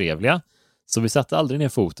otrevliga, så vi satte aldrig ner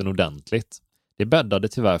foten ordentligt. Det bäddade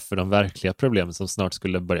tyvärr för de verkliga problemen som snart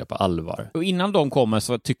skulle börja på allvar. Och innan de kommer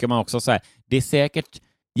så tycker man också så här, det är säkert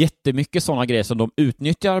jättemycket sådana grejer som de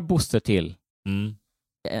utnyttjar Bosse till.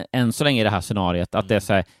 Än så länge i det här scenariet. Att det är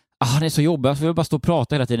så här, han är så jobbig, så vi vill bara stå och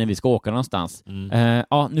prata hela tiden när vi ska åka någonstans.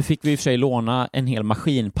 Nu fick vi i och för sig låna en hel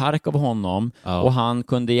maskinpark av honom och han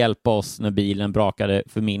kunde hjälpa oss när bilen brakade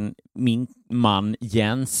för min man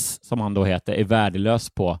Jens, som han då heter, är värdelös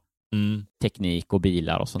på teknik och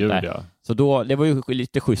bilar och sånt där. Ja. Så då, det var ju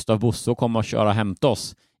lite schysst av Bosse att komma och köra och hämta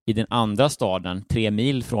oss i den andra staden, 3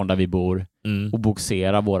 mil från där vi bor och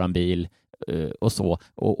bogsera våran bil och så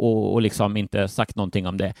och liksom inte sagt någonting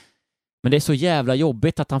om det. Men det är så jävla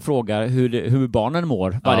jobbigt att han frågar hur barnen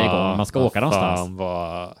mår varje gång man ska åka någonstans.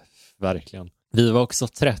 Verkligen. Vi var också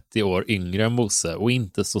 30 år yngre än Bosse och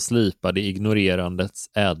inte så slipade i ignorerandets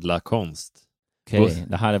ädla konst. Okej,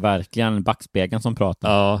 det här är verkligen backspegeln som pratar.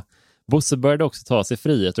 Ja. Bosse började också ta sig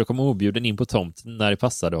frihet och kom objuden in på tomten när det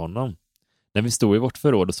passade honom. När vi stod i vårt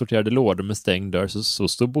förråd och sorterade lådor med stängd dörr så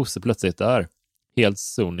stod Bosse plötsligt där. Helt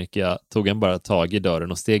sonika tog han bara tag i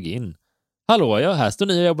dörren och steg in. Hallå, här står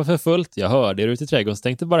ni och jobbar för fullt. Jag hörde er ute i trädgården så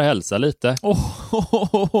tänkte bara hälsa lite.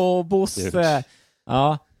 Bosse!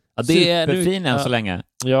 Ja, det är superfin än så länge.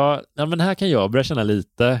 Ja, men här kan jag börja känna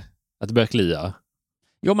lite att det börjar klia.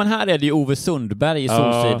 Jo, men här är det ju Ove Sundberg i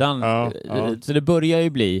Solsidan. Så det börjar ju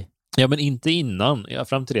bli. Ja, men inte innan. Ja,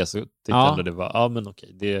 fram till det så tyckte jag ändå det var... Ja, men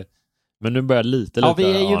okej. Men nu börjar lite... Ja, vi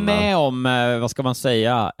är ju med om, vad ska man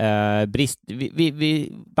säga,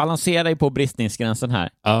 vi balanserar ju på bristningsgränsen här.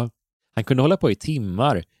 Ja. Han kunde hålla på i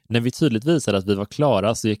timmar. När vi tydligt visade att vi var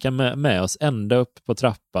klara så gick han med oss ända upp på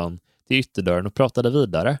trappan till ytterdörren och pratade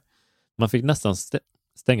vidare. Man fick nästan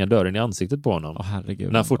stänga dörren i ansiktet på honom.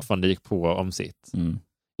 Herregud, när han fortfarande gick på om sitt.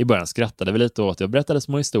 I början skrattade vi lite åt det och berättade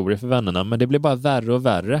små historier för vännerna, men det blev bara värre och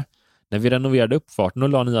värre. När vi renoverade uppfarten och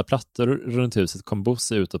la nya plattor runt huset kom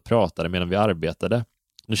Bosse ut och pratade medan vi arbetade.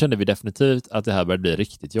 Nu kände vi definitivt att det här började bli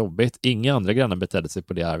riktigt jobbigt. Inga andra grannar betedde sig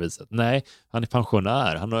på det här viset. Nej, han är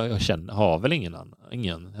pensionär. Han har väl ingen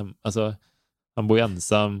annan. Alltså, han bor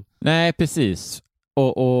ensam. Nej, precis.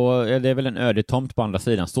 Och det är väl en ödetomt på andra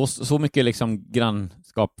sidan. Så mycket liksom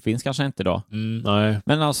grannskap finns kanske inte då. Nej.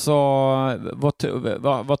 Men alltså,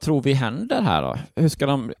 vad tror vi händer här då?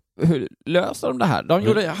 Hur löser de det här?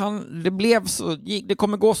 Det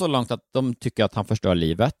kommer gå så långt att de tycker att han förstör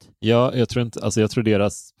livet. Ja, jag tror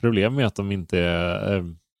deras problem är att de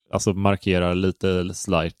inte markerar lite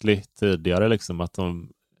slightly tidigare liksom, att de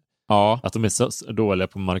är så dåliga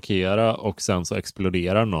på att markera och sen så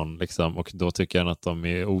exploderar någon liksom, och då tycker han att de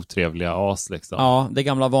är otrevliga as liksom. Ja, det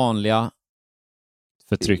gamla vanliga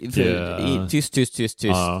förtryck. Tyst,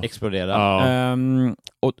 explodera.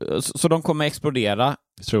 Så de kommer explodera.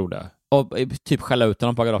 Jag tror det. Och typ skälla ut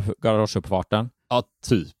dem på garageuppfarten. Ja,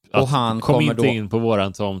 typ. Och han kom kommer inte in på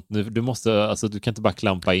våran tomt. Du måste, du kan inte bara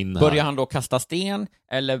klampa in här. Börjar han då kasta sten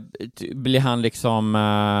eller blir han liksom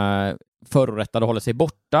förorättad och håller sig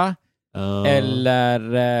borta?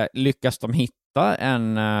 Eller lyckas de hitta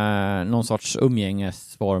någon sorts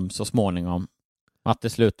umgängesform så småningom? Att det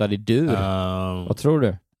slutar i dur? Vad tror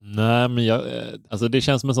du? Nej, men det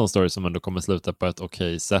känns som en sån story som ändå kommer sluta på ett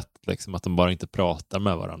okej sätt. Liksom, att de bara inte pratar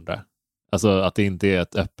med varandra. Alltså att det inte är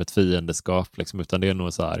ett öppet fiendeskap liksom, utan det är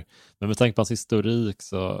nog så här. Men med tanke på hans historik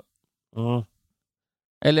så...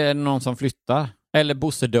 Eller är det någon som flyttar? Eller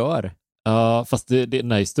Bosse dör? Ja, fast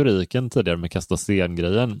den här historiken tidigare med kasta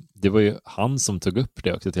sten-grejen, det var ju han som tog upp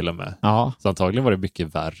det också till och med. Ja. Så antagligen var det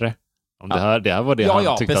mycket värre Om det här var det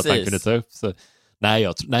han tyckte precis. att han kunde ta upp. Så,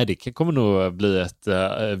 nej, det kommer nog bli ett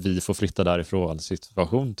vi får flytta därifrån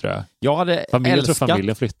situation, tror jag.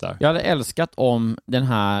 Familjen flyttar. Jag hade älskat om den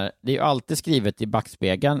här, det är ju alltid skrivet i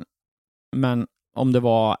backspegeln, men om det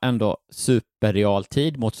var ändå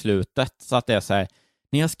superrealtid mot slutet, så att det är så här,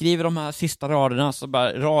 när jag skriver de här sista raderna så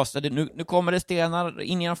bara rasar det, nu kommer det stenar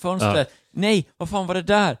in genom fönstret. Nej, vad fan var det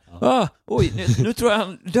där? Oj, nu tror jag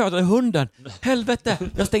han dödade hunden. Helvete,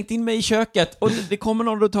 jag stängt in mig i köket och det kommer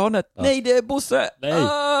någon runt hörnet. Nej, det är Bosse. Nej.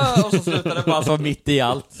 Och så slutar det bara så mitt i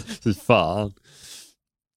allt. Fy fan.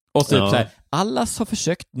 Och så så här, Allas har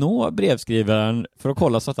försökt nå brevskrivaren för att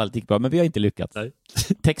kolla så att allt gick bra, men vi har inte lyckats. Nej.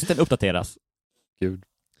 Texten uppdateras. Gud.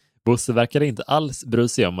 Bosse verkade inte alls bry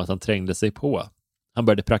sig om att han trängde sig på. Han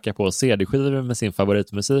började pracka på CD-skivor med sin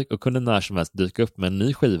favoritmusik och kunde när som helst dyka upp med en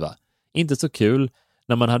ny skiva. Inte så kul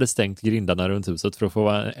när man hade stängt grindarna runt huset för att få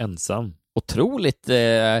vara ensam. Otroligt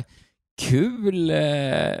kul...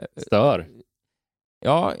 Stör.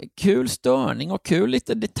 Ja, kul störning och kul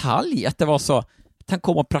lite detalj att det var så att han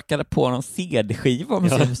kom och prackade på någon CD-skiva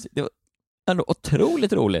med sin musik. Det var ändå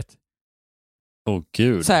otroligt roligt.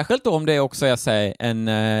 Gud. Särskilt om det också är så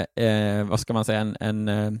en vad ska man säga,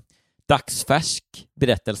 en dagsfärsk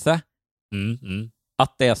berättelse.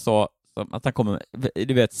 Att det är så att han kommer med,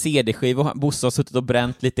 du vet, CD-skivor. Bosse har suttit och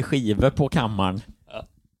bränt lite skivor på kammaren.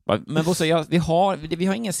 Men Bosse, vi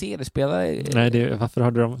har ingen CD-spelare. Nej, varför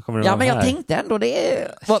har de kommer men jag här? tänkte ändå det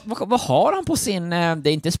är, vad har han på sin, det är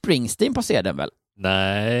inte Springsteen på CD:n väl?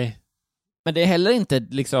 Nej. Men det är heller inte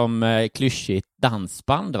liksom klyschigt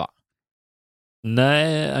dansband, va?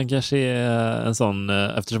 Nej, han kanske är en sån,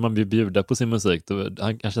 eftersom man blir bjuda på sin musik, då,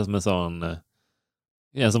 han kanske är som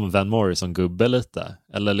en som Van Morrison-gubbe lite.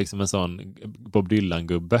 Eller liksom en sån Bob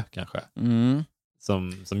Dylan-gubbe kanske.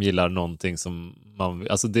 Som gillar någonting som man...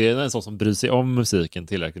 Alltså det är en sån som bryr sig om musiken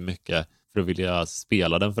tillräckligt mycket för att vilja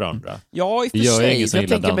spela den för andra. Ja, i och för sig. Jag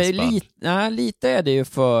tänker mig lite är det ju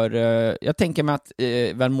för... jag tänker mig att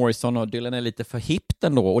Van Morrison och Dylan är lite för hippt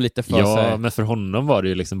ändå och lite för... Ja, men för honom var det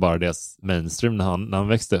ju liksom bara deras mainstream när han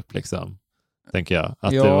växte upp liksom. Tänker jag.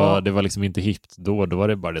 Att det var liksom inte hippt då var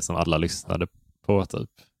det bara det som alla lyssnade på typ.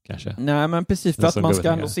 Kanske. Nej, men precis, för att man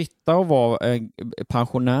ska ändå sitta och vara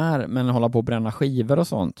pensionär men hålla på att bränna skivor och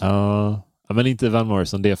sånt. Ja, men inte Van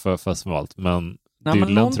Morrison, det är för smalt, men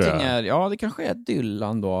Dylan tror jag. Det kanske är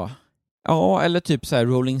Dylan då. Ja, eller typ så här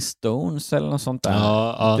Rolling Stones eller något sånt där.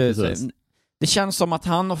 Ja, det känns som att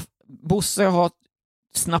Bosse har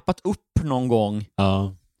snappat upp någon gång.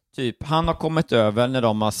 Ja. Typ, han har kommit över när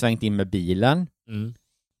de har svängt in med bilen.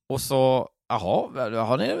 Och så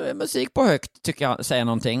har ni musik på högt, tycker jag, säger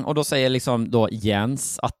någonting. Och då säger liksom då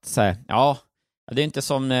Jens att säga, det är inte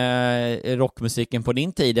som rockmusiken på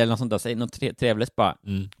din tid eller något sånt där, säger något trevligt bara.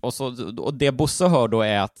 Och det Bosse hör då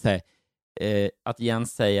är att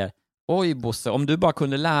Jens säger, oj Bosse, om du bara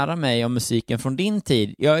kunde lära mig om musiken från din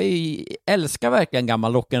tid. Jag älskar verkligen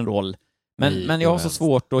gammal rock'n'roll. Men jag har så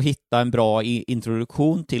svårt att hitta en bra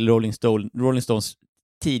introduktion till Rolling Stones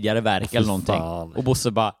tidigare verk eller någonting. Fan. Och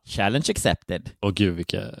Bosse bara, challenge accepted. Gud,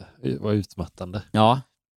 vad utmattande. Ja.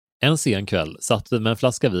 En sen kväll satt vi med en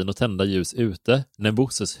flaska vin och tända ljus ute när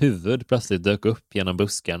Bosses huvud plötsligt dök upp genom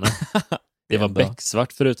buskarna. Det var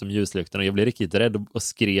becksvart förutom ljuslyktorna. Jag blev riktigt rädd och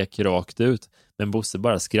skrek rakt ut. Men Bosse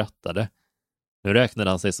bara skrattade. Nu räknade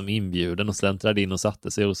han sig som inbjuden och släntrade in och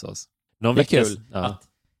satte sig hos oss. Det är kul.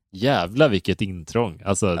 Jävla vilket intrång.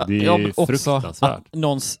 Alltså, det är fruktansvärt.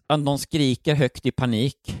 Att någon skriker högt i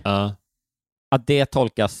panik. Ja. Att det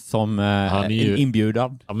tolkas som en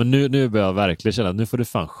inbjudan. Ja, men nu börjar jag verkligen känna att nu får du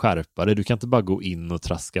fan skärpa dig. Du kan inte bara gå in och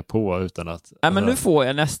traska på utan att... Nej, men nu får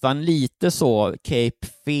jag nästan lite så Cape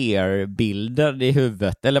Fear-bilder i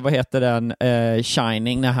huvudet. Eller vad heter den?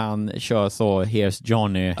 Shining, när han kör så Here's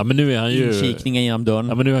Johnny. Ja, men nu är han ju... Inkikningen genom dörren.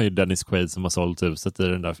 Ja, men nu är han ju Dennis Quaid som har sålt huset i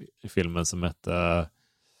den där filmen som hette...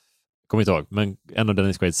 Kommer inte ihåg, men en av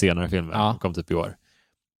Dennis Quaids senare filmer kom typ i år.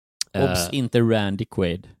 Obs, inte Randy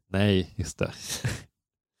Quaid. Nej, just det.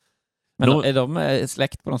 Men är de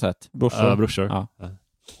släkt på något sätt? Brorsor? Ja, brorsor. Ja.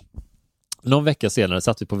 Någon vecka senare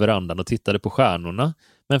satt vi på verandan och tittade på stjärnorna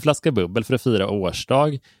med en flaska bubbel för att fira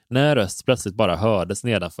årsdag när en röst plötsligt bara hördes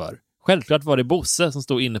nedanför. Självklart var det Bosse som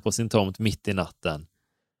stod inne på sin tomt mitt i natten.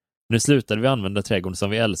 Nu slutade vi använda trädgården som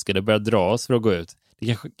vi älskade och började dra oss för att gå ut.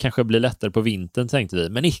 Det kanske blir lättare på vintern, tänkte vi,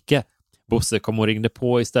 men icke. Bosse kom och ringde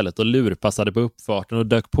på istället och lurpassade på uppfarten och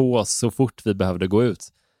dök på oss så fort vi behövde gå ut.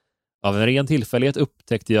 Av en ren tillfällighet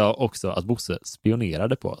upptäckte jag också att Bosse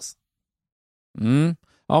spionerade på oss.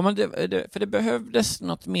 Ja, men för det behövdes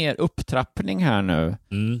något mer upptrappning här nu.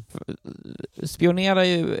 Spionera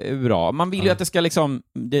är ju bra. Man vill ju att det ska liksom...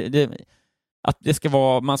 att det ska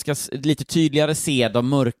vara, man ska lite tydligare se de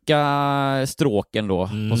mörka stråken då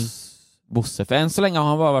hos Bosse. För än så länge har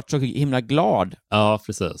han bara varit så himla glad. Ja,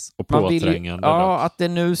 precis. Och påträngande. Ja, att det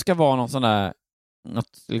nu ska vara någon sån där,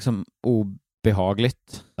 något liksom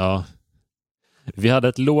obehagligt. Ja. Vi hade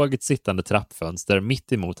ett lågt sittande trappfönster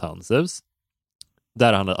mitt emot hans hus,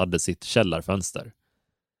 där han hade sitt källarfönster.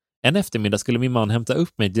 En eftermiddag skulle min man hämta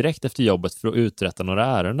upp mig direkt efter jobbet för att uträtta några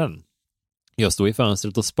ärenden. Jag stod i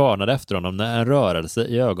fönstret och spanade efter honom när en rörelse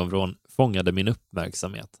i ögonvrån fångade min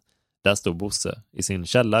uppmärksamhet. Där stod Bosse i sin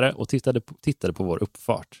källare och tittade på vår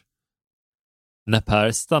uppfart. När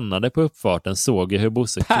Per stannade på uppfarten såg jag hur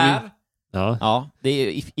Bosse... Ja, det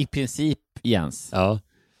är i princip Jens. Ja.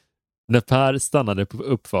 När Per stannade på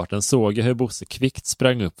uppfarten såg jag hur Bosse kvickt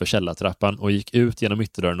sprang upp för källartrappan och gick ut genom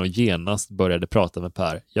ytterdörren och genast började prata med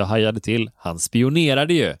Per. Jag hajade till. Han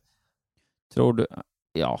spionerade ju. Tror du...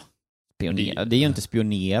 Ja, spionera. Det är ju inte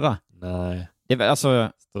spionera. Nej. Det är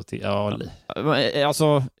alltså...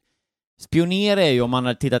 Alltså, spionera är ju om man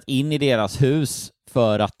har tittat in i deras hus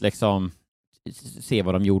för att liksom se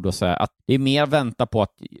vad de gjorde och säga att det är mer vänta på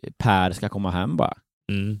att Per ska komma hem bara.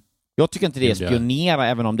 Jag tycker inte det är spionera,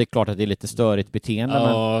 även om det är klart att det är lite störigt beteende.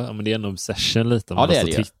 Ja, men det är en obsession lite. Ja, det är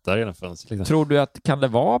det. Tittar genom fönstret, liksom. Tror du att kan det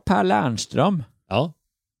vara Per Lernström? Ja,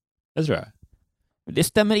 det tror jag. Det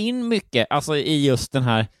stämmer in mycket, alltså i just den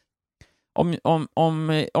här.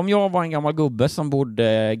 Om jag var en gammal gubbe som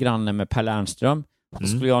bodde granne med Per Lernström, så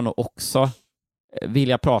skulle jag nog också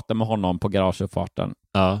vilja prata med honom på garageuppfarten.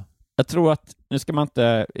 Ja. Jag tror att, nu ska man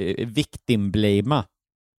inte victimblama,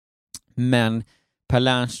 men Per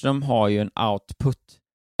Lernström har ju en output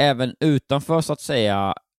även utanför så att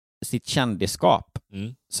säga sitt kändisskap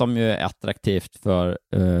som ju är attraktivt för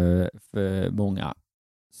många.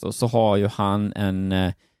 Så har ju han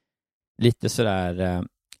en lite sådär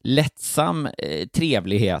lättsam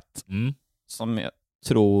trevlighet som jag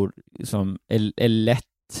tror som är lätt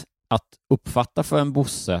att uppfatta för en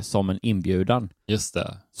Bosse som en inbjudan. Just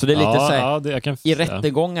det. Så det är lite så här, jag kan i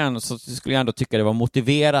rättegången så skulle jag ändå tycka det var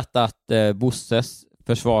motiverat att Bosses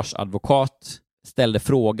försvarsadvokat ställde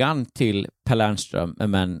frågan till Per Lernström,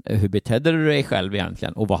 men hur betedde du dig själv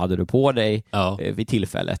egentligen och vad hade du på dig vid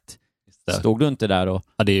tillfället? Stod du inte där och...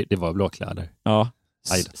 Ja, det var blåkläder. Ja.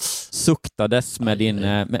 Suktades med din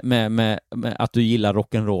med att du gillar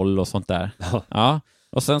rock'n'roll och sånt där. Ja.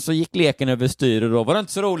 Och sen så gick leken över styr och då var det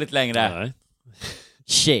inte så roligt längre. Nej.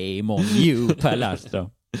 Shame on you, Per Lernström.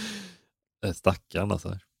 Stackarn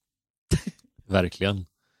alltså. Verkligen.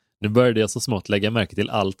 Nu började jag så smått lägga märke till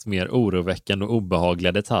allt mer oroväckande och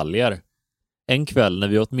obehagliga detaljer. En kväll när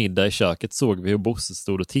vi åt middag i köket såg vi hur Bosse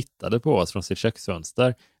stod och tittade på oss från sitt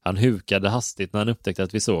köksfönster. Han hukade hastigt när han upptäckte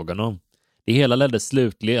att vi såg honom. Det hela ledde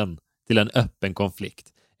slutligen till en öppen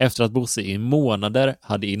konflikt. Efter att Bosse i månader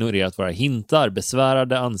hade ignorerat våra hintar,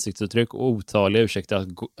 besvärade ansiktsuttryck och otaliga ursäkter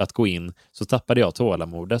att gå in, så tappade jag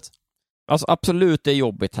tålamodet. Alltså absolut, det är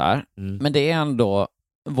jobbigt här. Men det är ändå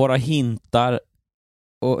våra hintar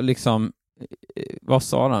och liksom, vad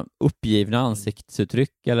sa de? Uppgivna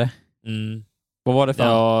ansiktsuttryck, eller? Vad var det för?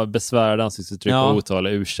 Ja, besvärade ansiktsuttryck och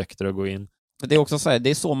otaliga ursäkter att gå in. Det är också så här, det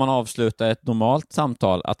är så man avslutar ett normalt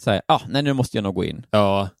samtal, att säga, nej, nu måste jag nog gå in.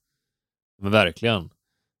 Ja, men verkligen.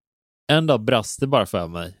 En dag brast det bara för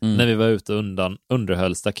mig när vi var ute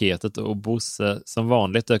underhöll staketet och Bosse som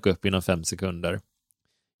vanligt dök upp inom 5 sekunder.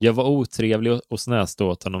 Jag var otrevlig och snäste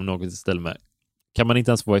åt honom något istället med. Kan man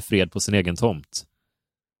inte ens få i fred på sin egen tomt?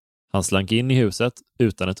 Han slank in i huset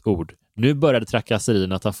utan ett ord. Nu började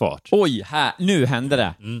trakasserierna ta fart. Oj, nu händer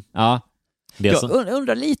det. Ja. Jag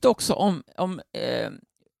undrar lite också om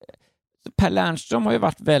Per Lernström har ju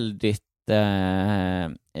varit väldigt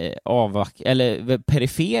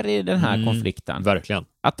perifer i den här konflikten. Verkligen.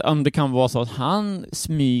 Att om det kan vara så att han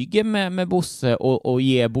smyger med Bosse och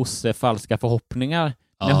ger Bosse falska förhoppningar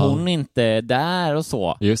när hon inte är där och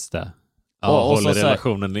så. Just det. Ja, och håller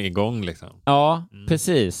relationen igång liksom. Ja,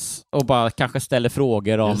 precis. Och bara kanske ställer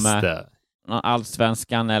frågor om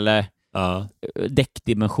allsvenskan eller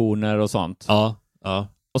däckdimensioner och sånt. Ja.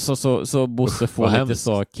 Och så Bosse får lite hemskt.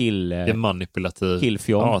 Så det är manipulativ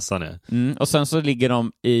killfjong. Och sen så ligger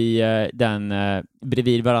de i den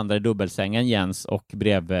bredvid varandra i dubbelsängen, Jens och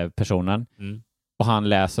brevpersonen. Och han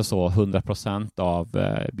läser så 100% av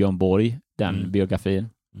Björn Borg, den biografin.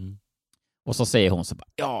 Och så säger hon så bara,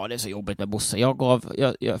 ja, det är så jobbigt med Bosse.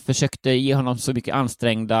 Jag försökte ge honom så mycket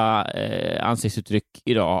ansträngda ansiktsuttryck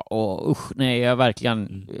idag. Och nej, jag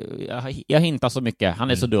verkligen jag hintar så mycket.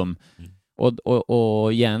 Han är så dum.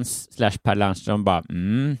 Och Jens / Per Lernström bara,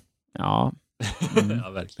 ja. Ja,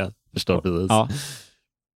 verkligen. Förstår precis. Ja.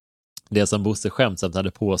 Det som Bosse skämtsamt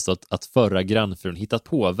hade påstått att förra grannfrun hittat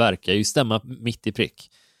på verkar ju stämma mitt i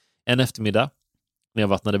prick. En eftermiddag, när jag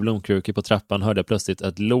vattnade blomkrukor på trappan, hörde jag plötsligt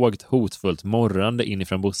ett lågt hotfullt morrande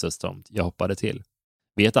inifrån Bosses tomt. Jag hoppade till.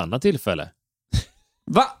 Vid ett annat tillfälle.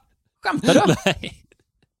 Va? Skämtar du? Nej.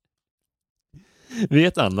 Vid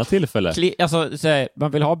ett annat tillfälle. Alltså,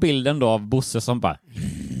 man vill ha bilden då av Bosse som bara...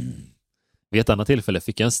 Vid ett annat tillfälle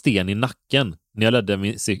fick jag en sten i nacken när jag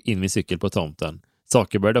ledde in min cykel på tomten.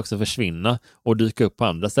 Saker började också försvinna och dyka upp på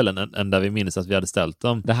andra ställen än där vi minns att vi hade ställt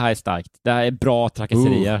dem. Det här är starkt. Det här är bra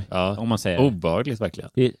trakasserier, ja. om man säger. Obehagligt verkligen.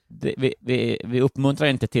 Vi uppmuntrar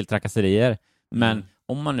inte till trakasserier, men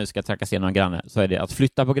om man nu ska trakassera någon granne så är det att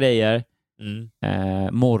flytta på grejer,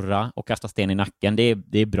 morra och kasta sten i nacken.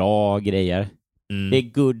 Det är bra grejer. Det är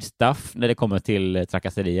good stuff när det kommer till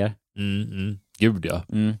trakasserier. Gud ja.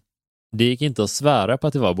 Det gick inte att svära på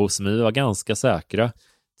att det var Bosse, men vi var ganska säkra.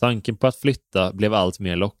 Tanken på att flytta blev allt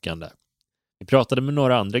mer lockande. Vi pratade med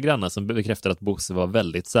några andra grannar som bekräftade att Bosse var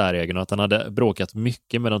väldigt säregen och att han hade bråkat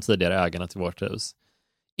mycket med de tidigare ägarna till vårt hus.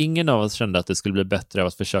 Ingen av oss kände att det skulle bli bättre av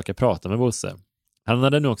att försöka prata med Bosse. Han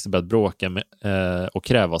hade nu också börjat bråka med, och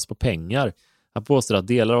kräva oss på pengar. Han påstod att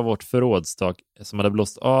delar av vårt förrådstak som hade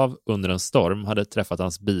blåst av under en storm hade träffat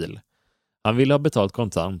hans bil. Han ville ha betalt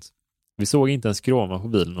kontant. Vi såg inte en skråma på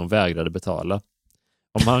bilen och vägrade betala.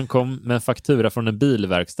 Om han kom med en faktura från en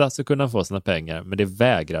bilverkstad så kunde han få sina pengar, men det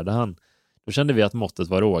vägrade han. Då kände vi att måttet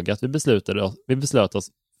var rågat. Vi beslöt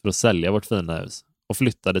oss för att sälja vårt fina hus och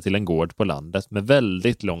flyttade till en gård på landet med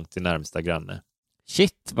väldigt långt till närmsta granne.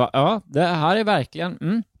 Shit, ja, det här är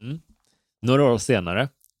verkligen... Några år senare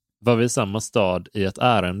var vi i samma stad i ett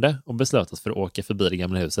ärende och beslöt oss för att åka förbi det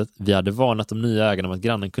gamla huset. Vi hade varnat de nya ägarna om att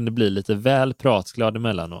grannen kunde bli lite väl pratglad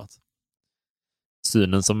emellanåt.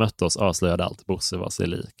 Synen som mötte oss avslöjade allt Bosse var sig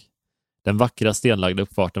lik. Den vackra stenlagda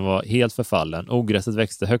uppfarten var helt förfallen. Ogräset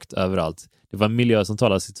växte högt överallt. Det var en miljö som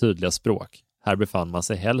talade sitt tydliga språk. Här befann man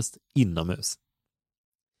sig helst inomhus.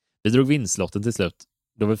 Vi drog vindslotten till slut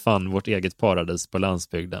då vi fann vårt eget paradis på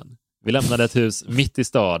landsbygden. Vi lämnade ett hus mitt i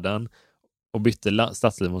staden och bytte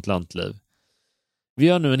stadsliv mot lantliv. Vi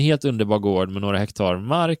har nu en helt underbar gård med några hektar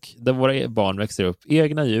mark där våra barn växer upp.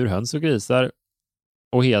 Egna djur, höns och grisar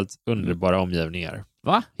och helt underbara omgivningar.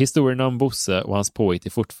 Va? Historierna om Bosse och hans påhitt är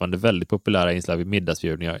fortfarande väldigt populära inslag vid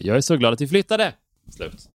middagsbjudningar. Jag är så glad att vi flyttade!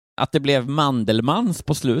 Slut. Att det blev Mandelmans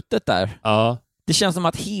på slutet där. Ja. Det känns som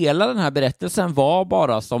att hela den här berättelsen var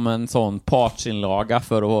bara som en sån partsinlaga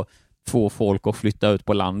för att få folk att flytta ut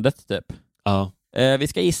på landet typ. Ja. Vi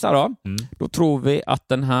ska gissa då. Då tror vi att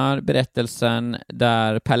den här berättelsen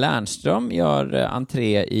där Per Lernström gör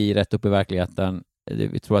entré i Rätt upp i verkligheten,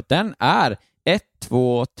 vi tror att den är 1,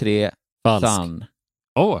 2, 3 sann.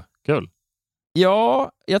 Kul.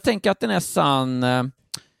 Ja, jag tänker att den är sann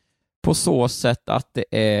på så sätt att det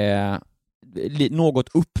är något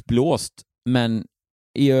uppblåst, men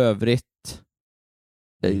i övrigt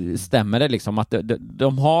stämmer det liksom att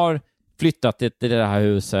de har flyttat till det här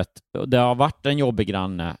huset. Det har varit en jobbig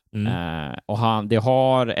granne och det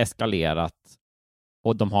har eskalerat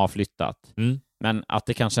och de har flyttat. Men att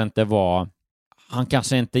det kanske inte var... Han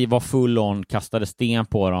kanske inte var full on, kastade sten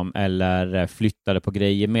på dem eller flyttade på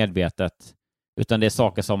grejer medvetet. Utan det är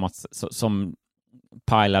saker som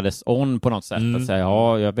pilades on på något sätt. Att säga,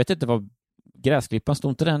 ja, jag vet inte vad... Gräsklippan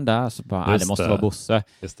stod inte den där, så bara, det måste vara Bosse.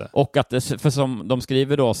 Och att för som de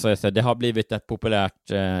skriver då så är det har blivit ett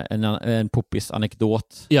populärt en poppis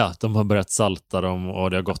anekdot. Ja, de har börjat salta dem och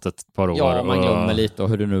det har gått ett par år. Ja, man glömmer lite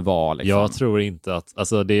hur det nu var liksom. Jag tror inte att,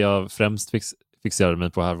 alltså det jag främst fixerade mig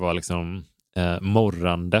på här var liksom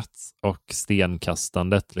morrandet och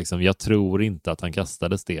stenkastandet liksom. Jag tror inte att han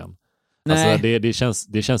kastade sten. Nej. Alltså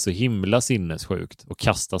det känns så himla sinnessjukt att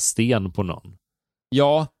kasta sten på någon.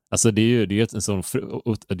 Ja. Alltså det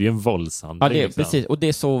är ju en våldshandling. Ja, det är liksom. Precis. Och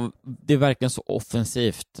det är verkligen så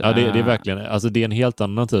offensivt. Ja, det är verkligen, alltså det är en helt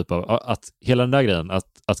annan typ av, att hela den där grejen,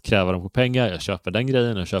 att kräva dem på pengar, jag köper den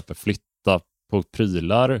grejen, jag köper flytta på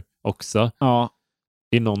prylar också. Ja.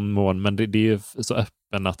 I någon mån, men det är ju så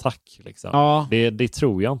öppen attack liksom. Ja. Det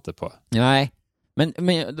tror jag inte på. Nej. Men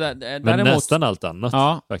däremot, nästan allt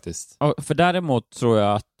annat faktiskt. Ja, för däremot tror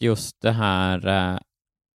jag att just det här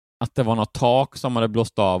att det var något tak som hade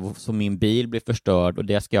blåst av så min bil blev förstörd och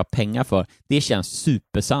det ska jag ha pengar för. Det känns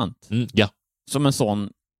supersant. Ja. Som en sån,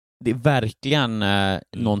 det är verkligen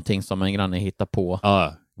någonting som en granne hittar på.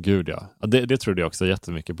 Ja, gud ja. Det trodde jag också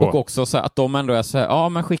jättemycket på. Och också så att de ändå är så här, ja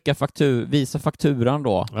men skicka visa fakturan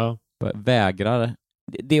då. Ja. Vägrar.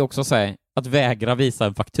 Det är också så här, att vägra visa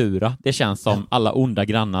en faktura. Det känns som alla onda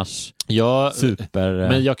grannars super...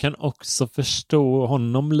 Men jag kan också förstå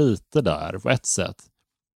honom lite där på ett sätt.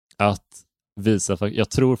 Att jag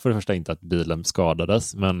tror för det första inte att bilen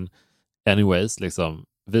skadades, men anyways, liksom,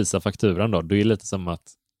 visa fakturan då. Det är lite som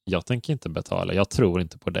att jag tänker inte betala, jag tror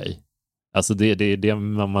inte på dig. Alltså det är det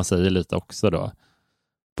man säger lite också då.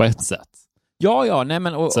 På ett sätt. Ja, nej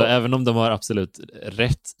men... Så även om de har absolut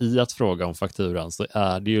rätt i att fråga om fakturan, så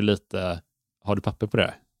är det ju lite... Har du papper på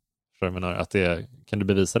det? Så jag menar, att kan du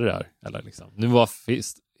bevisa det där? Eller liksom. Nu var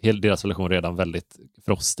deras relation redan väldigt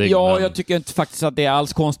frostig. Ja, men... jag tycker inte faktiskt att det är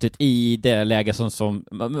alls konstigt i det läge som...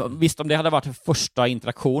 Visst, om det hade varit första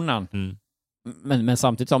interaktionen. Men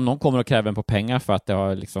samtidigt om någon kommer och kräver en på pengar för att det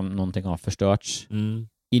har liksom, någonting har förstörts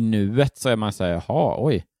i nuet, så är man så här, jaha,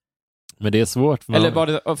 oj. Men det är svårt. Eller var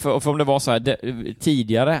det, för om det var så här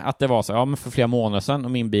tidigare, att det var så här, ja men för flera månader sedan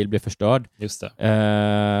och min bil blev förstörd. Just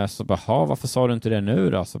det. Så bara, varför sa du inte det nu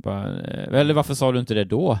då? Så bara, eller varför sa du inte det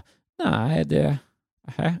då? Nej,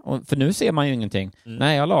 för nu ser man ju ingenting.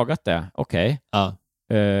 Nej, jag har lagat det. Okej. Ja.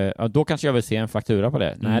 Då kanske jag vill se en faktura på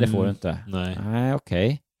det. Nej, det får du inte. Nej,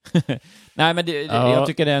 okej. Nej, men jag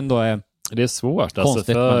tycker det ändå är... Det är svårt,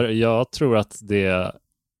 alltså, för jag tror att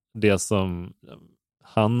det som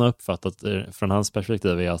han har uppfattat från hans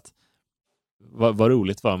perspektiv är att vad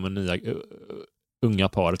roligt var med nya unga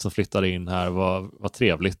paret som flyttade in här, var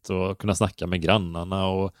trevligt att kunna snacka med grannarna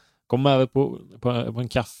och komma över på en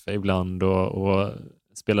kaffe ibland och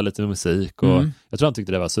spela lite musik, och jag tror han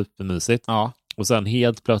tyckte det var supermysigt. Ja. Och sen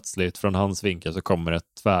helt plötsligt från hans vinkel så kommer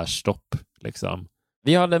ett tvärstopp liksom.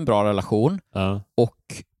 Vi hade en bra relation, ja.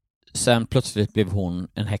 Och sen plötsligt blev hon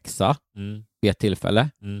en häxa vid ett tillfälle.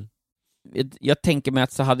 Jag tänker mig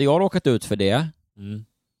att så hade jag råkat ut för det.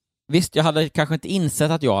 Visst, jag hade kanske inte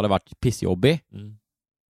insett att jag hade varit pissjobbig.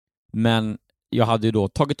 Men jag hade ju då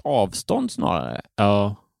tagit avstånd snarare.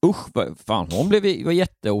 Ja. Usch, fan, hon var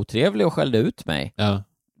jätteotrevlig och skällde ut mig. Ja.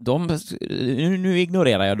 Nu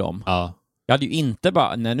ignorerar jag dem. Ja. Jag hade ju inte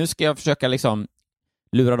bara, nej, nu ska jag försöka liksom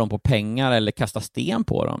lura dem på pengar eller kasta sten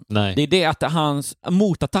på dem. Nej. Det är det att hans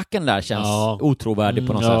motattacken där känns otrovärdig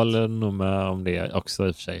på något sätt. Jag håller nog med om det också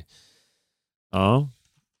i och för sig. Ja.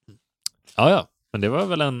 Ja. Men det var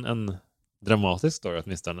väl en dramatisk story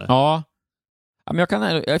åtminstone. Ja. Men jag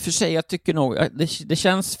kan i och för sig, jag tycker nog det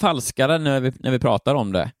känns falskare när vi pratar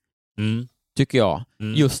om det. Tycker jag.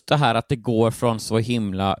 Just det här att det går från så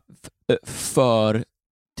himla för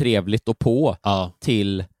trevligt och på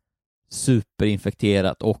till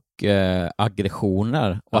superinfekterat och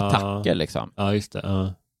aggressioner och attacker liksom. Ja, just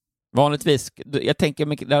det. Vanligtvis, jag tänker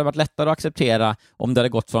det hade varit lättare att acceptera om det hade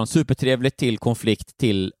gått från supertrevligt till konflikt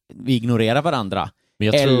till vi ignorerar varandra.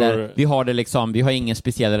 Eller vi har det liksom, vi har ingen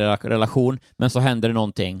speciell relation, men så händer det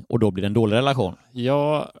någonting och då blir det en dålig relation.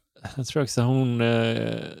 Ja, jag tror också hon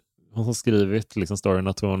har skrivit liksom storyn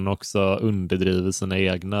att hon också underdriver sin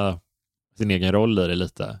egen roll i det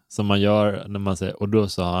lite. Som man gör när man säger, och då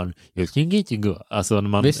sa han, jag kan inte gå. Alltså när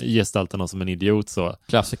man gestaltar någon som en idiot så.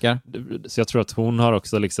 Klassiker. Så jag tror att hon har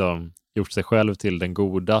också liksom gjort sig själv till den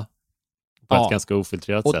goda på ett ganska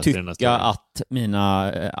ofiltrerat och sätt. Och tycka att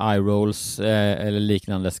mina eye-rolls eller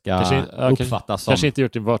liknande ska uppfattas som... Kanske inte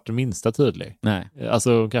gjort det vart det minsta tydlig. Nej.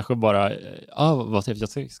 Alltså kanske bara, vad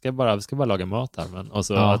trevligt, vi ska bara laga mat här. Men, och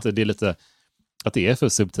så att det är lite, att det är för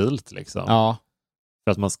subtilt liksom. Ja.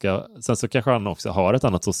 För att man ska, sen så kanske han också har ett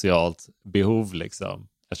annat socialt behov liksom,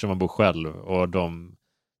 eftersom man bor själv och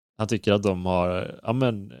han tycker att de har,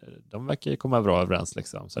 de verkar komma bra överens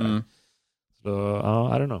liksom. Så I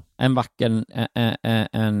don't know. En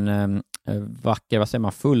vacker, vad säger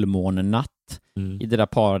man, fullmånenatt i det där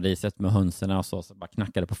paradiset med hönserna och så bara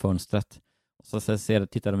knackade på fönstret. Och så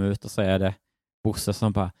tittar de ut och så är det Bosse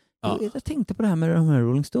som bara, jag tänkte på det här med de här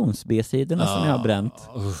Rolling Stones B-sidorna som jag har bränt.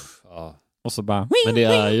 Och så bara... Men det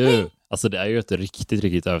är ju ett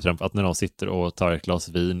riktigt övertramp att när de sitter och tar ett glas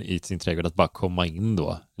vin i sin trädgård att bara komma in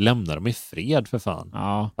då. Lämna dem i fred för fan.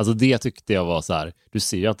 Ja. Alltså det tyckte jag var så här. Du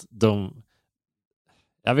ser ju att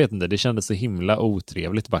jag vet inte, det kändes så himla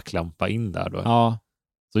otrevligt att bara klampa in där då. Ja.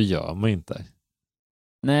 Så gör man inte.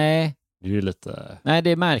 Nej. Det är ju lite... Nej, det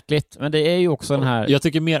är märkligt. Men det är ju också den här... Jag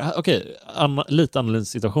tycker mer... lite annorlunda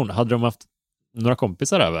situation. Hade de haft några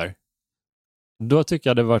kompisar över, då tycker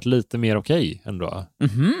jag det varit lite mer okej ändå.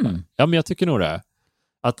 Ja, men jag tycker nog det.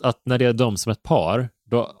 Att när det är de som ett par,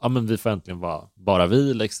 då, men vi får äntligen vara bara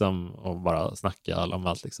vi liksom och bara snacka om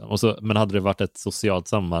allt liksom. Och så, men hade det varit ett socialt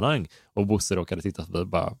sammanhang och Bosse råkade titta på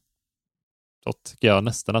bara, då tycker jag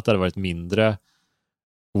nästan att det hade varit mindre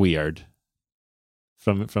weird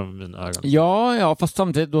från mina ögon. Ja, fast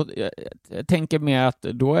samtidigt då, jag tänker mer att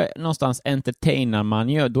då är någonstans entertainar man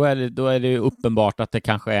ju. Då är det uppenbart att det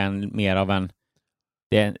kanske är mer av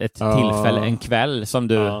det är ett tillfälle, en kväll som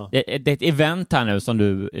du... Det är ett event här nu som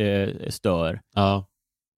du stör. Ja.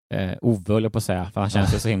 Ove, höll jag på att säga, för han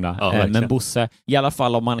känns ju så himla. Ja, Men Bosse, i alla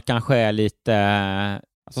fall om man kanske är lite...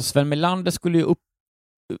 alltså Sven Melander skulle ju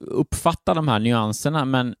uppfatta de här nyanserna,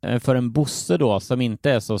 men för en Bosse då som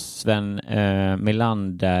inte är så Sven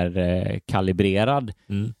Melander kalibrerad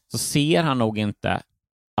så ser han nog inte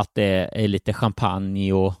att det är lite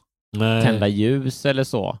champagne och tända ljus eller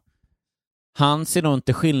så. Han ser nog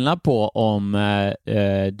inte skillnad på om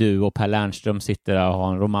du och Per Lernström sitter och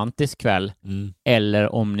har en romantisk kväll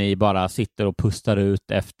eller om ni bara sitter och pustar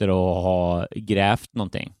ut efter att ha grävt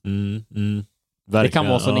någonting. Det kan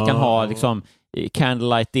vara så ni kan ha liksom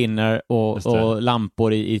candlelight dinner och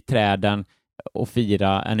lampor i träden och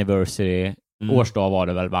fira anniversary. Årsdag var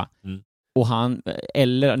det väl, va? Och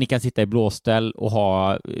eller ni kan sitta i blåställ och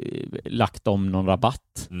ha lagt om någon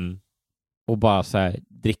rabatt och bara så här,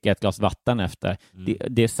 dricka ett glas vatten efter.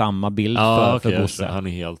 Det är samma bild för Bosse. Han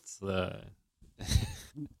är helt...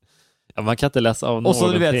 ja, man kan inte läsa av någonting. Och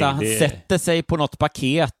så du vet, han det... sätter sig på något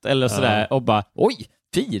paket eller sådär och bara, oj,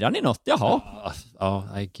 firar ni något? Jaha.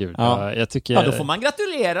 Nej, gud. Jag tycker... Ja, då får man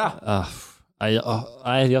gratulera.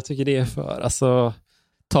 Jag tycker det är för... Alltså...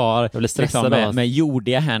 Jag blir stressad liksom med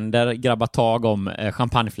jordiga händer, grabbar tag om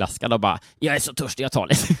champagneflaskan och bara, jag är så törstig, jag tar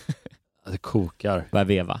lite. Det kokar. Börjar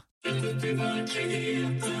veva.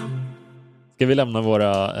 Ska vi lämna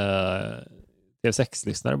våra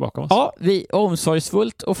TV6-lyssnare bakom oss? Ja, vi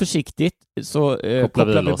omsorgsfullt och försiktigt så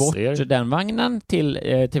kopplar vi bort den vagnen till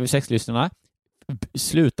TV6-lyssnarna.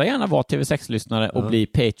 Sluta gärna vara TV6-lyssnare och bli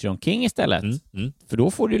Patreon-king istället. För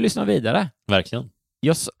då får du lyssna vidare. Verkligen.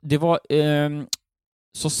 Det var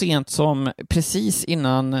så sent som precis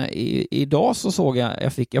innan idag så såg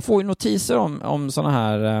jag får ju notiser om såna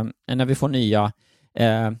här när vi får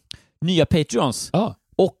nya Patreons.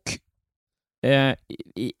 Och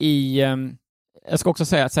jag ska också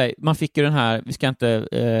säga att man fick ju den här, vi ska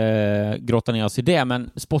inte grotta ner oss i det,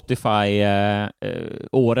 men Spotify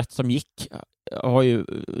året som gick har ju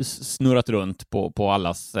snurrat runt på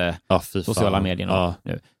allas sociala medier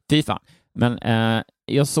nu. Fy fan. Men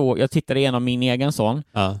jag tittade igenom min egen sån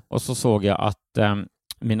och så såg jag att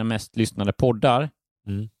mina mest lyssnade poddar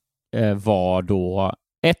var då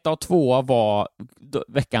 1 av 2 var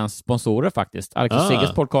veckans sponsorer faktiskt. Alex och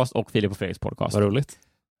Sigges podcast och Filip och Fredriks podcast. Vad roligt.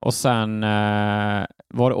 Och sen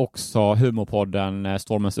var det också humorpodden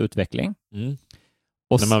Stormens utveckling.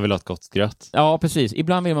 Och när man vill ha ett gott skratt. Ja, precis.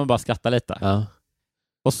 Ibland vill man bara skratta lite.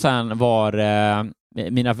 Och sen var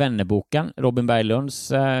Mina vännerboken, Robin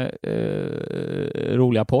Berglunds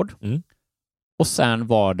roliga podd. Och sen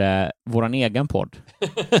var det våran egen podd.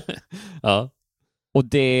 Och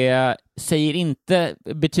det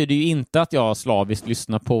betyder ju inte att jag slaviskt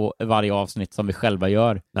lyssnar på varje avsnitt som vi själva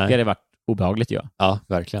gör. Nej. Det hade varit obehagligt ju. Ja,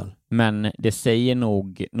 verkligen. Men det säger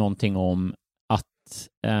nog någonting om att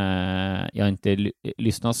jag inte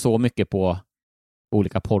lyssnar så mycket på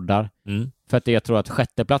olika poddar. För att jag tror att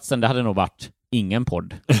sjätteplatsen, det hade nog varit ingen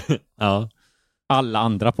podd. Alla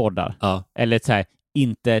andra poddar. Eller så här,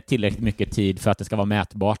 inte tillräckligt mycket tid för att det ska vara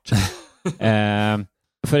mätbart.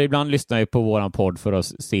 För ibland lyssnar jag på våran podd för att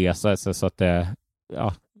se så att det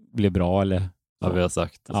blir bra eller vad vi har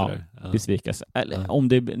sagt. Besvikas. Eller om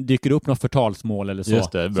det dyker upp något förtalsmål eller så.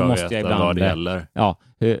 Just det, bra så måste jag ibland vad det gäller.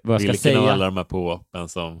 Vad jag ska säga. Vilken av alla de här påhoppen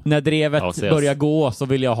som när drevet börjar gå så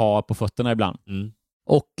vill jag ha på fötterna ibland.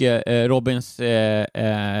 Och Robins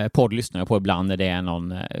podd lyssnar jag på ibland när det är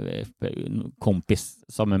någon kompis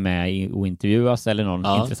som är med och intervjuas eller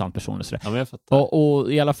någon intressant person. Och, sådär.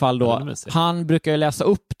 Och i alla fall då, han brukar ju läsa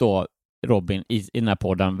upp då, Robin, i den här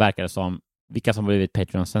podden, verkar det som, vilka som har blivit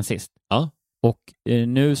Patreon sen sist. Och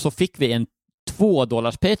nu så fick vi en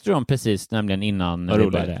 $2 Patreon precis, nämligen innan vi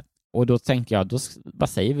började. Och då tänker jag, vad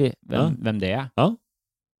säger vi vem det är?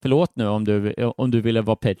 Förlåt nu om du ville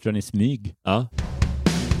vara Patreon i smyg.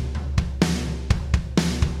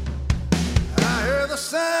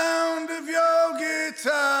 Sound of your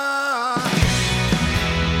guitar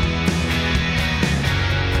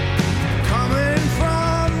coming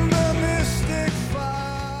from the mystic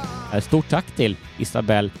fire. Stort tack till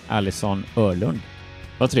Isabelle Allison Örlund.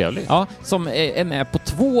 Vad trevligt. Ja, som är med på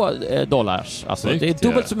 $2. Alltså, det är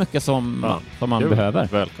dubbelt så mycket som man behöver.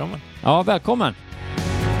 Välkommen. Ja, välkommen.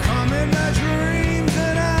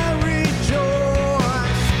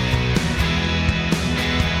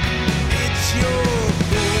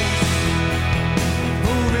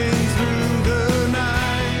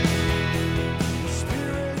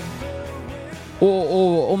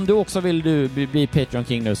 Och om du också vill bli Patreon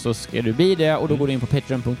King nu så ska du bli det och då går du in på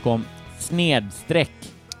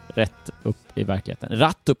patreon.com/rätt upp i verkligheten.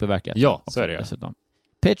 Ratt upp i verkligheten. Ja, så är det.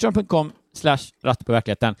 Patreon.com/ratt upp i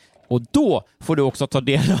verkligheten. Och då får du också ta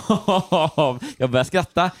del av... Jag börjar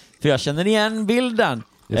skratta, för jag känner igen bilden.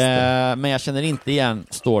 Men jag känner inte igen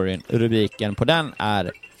storyn. Rubriken på den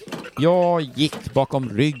är: jag gick bakom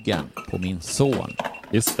ryggen på min son.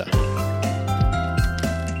 Just det.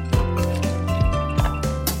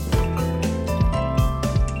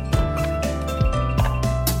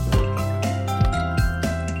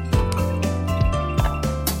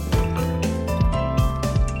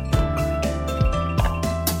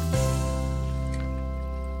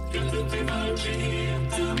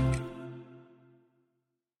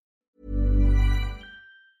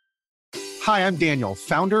 Hi, I'm Daniel,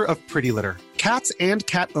 founder of Pretty Litter. Cats and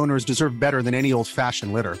cat owners deserve better than any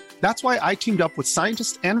old-fashioned litter. That's why I teamed up with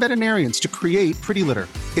scientists and veterinarians to create Pretty Litter.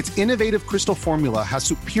 Its innovative crystal formula has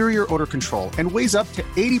superior odor control and weighs up to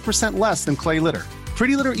 80% less than clay litter.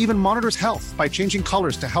 Pretty Litter even monitors health by changing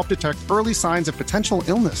colors to help detect early signs of potential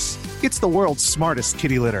illness. It's the world's smartest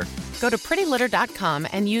kitty litter. Go to prettylitter.com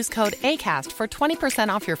and use code ACAST for 20%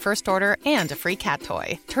 off your first order and a free cat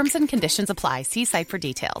toy. Terms and conditions apply. See site for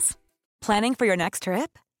details. Planning for your next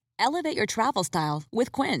trip? Elevate your travel style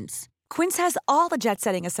with Quince. Quince has all the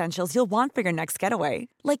jet-setting essentials you'll want for your next getaway,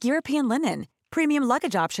 like European linen, premium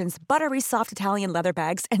luggage options, buttery soft Italian leather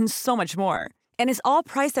bags, and so much more. And is all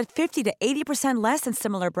priced at 50 to 80% less than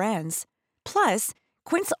similar brands. Plus,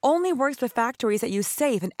 Quince only works with factories that use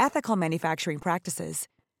safe and ethical manufacturing practices.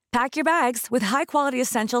 Pack your bags with high-quality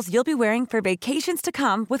essentials you'll be wearing for vacations to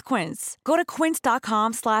come with Quince. Go to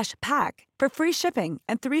quince.com/pack for free shipping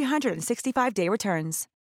and 365-day returns.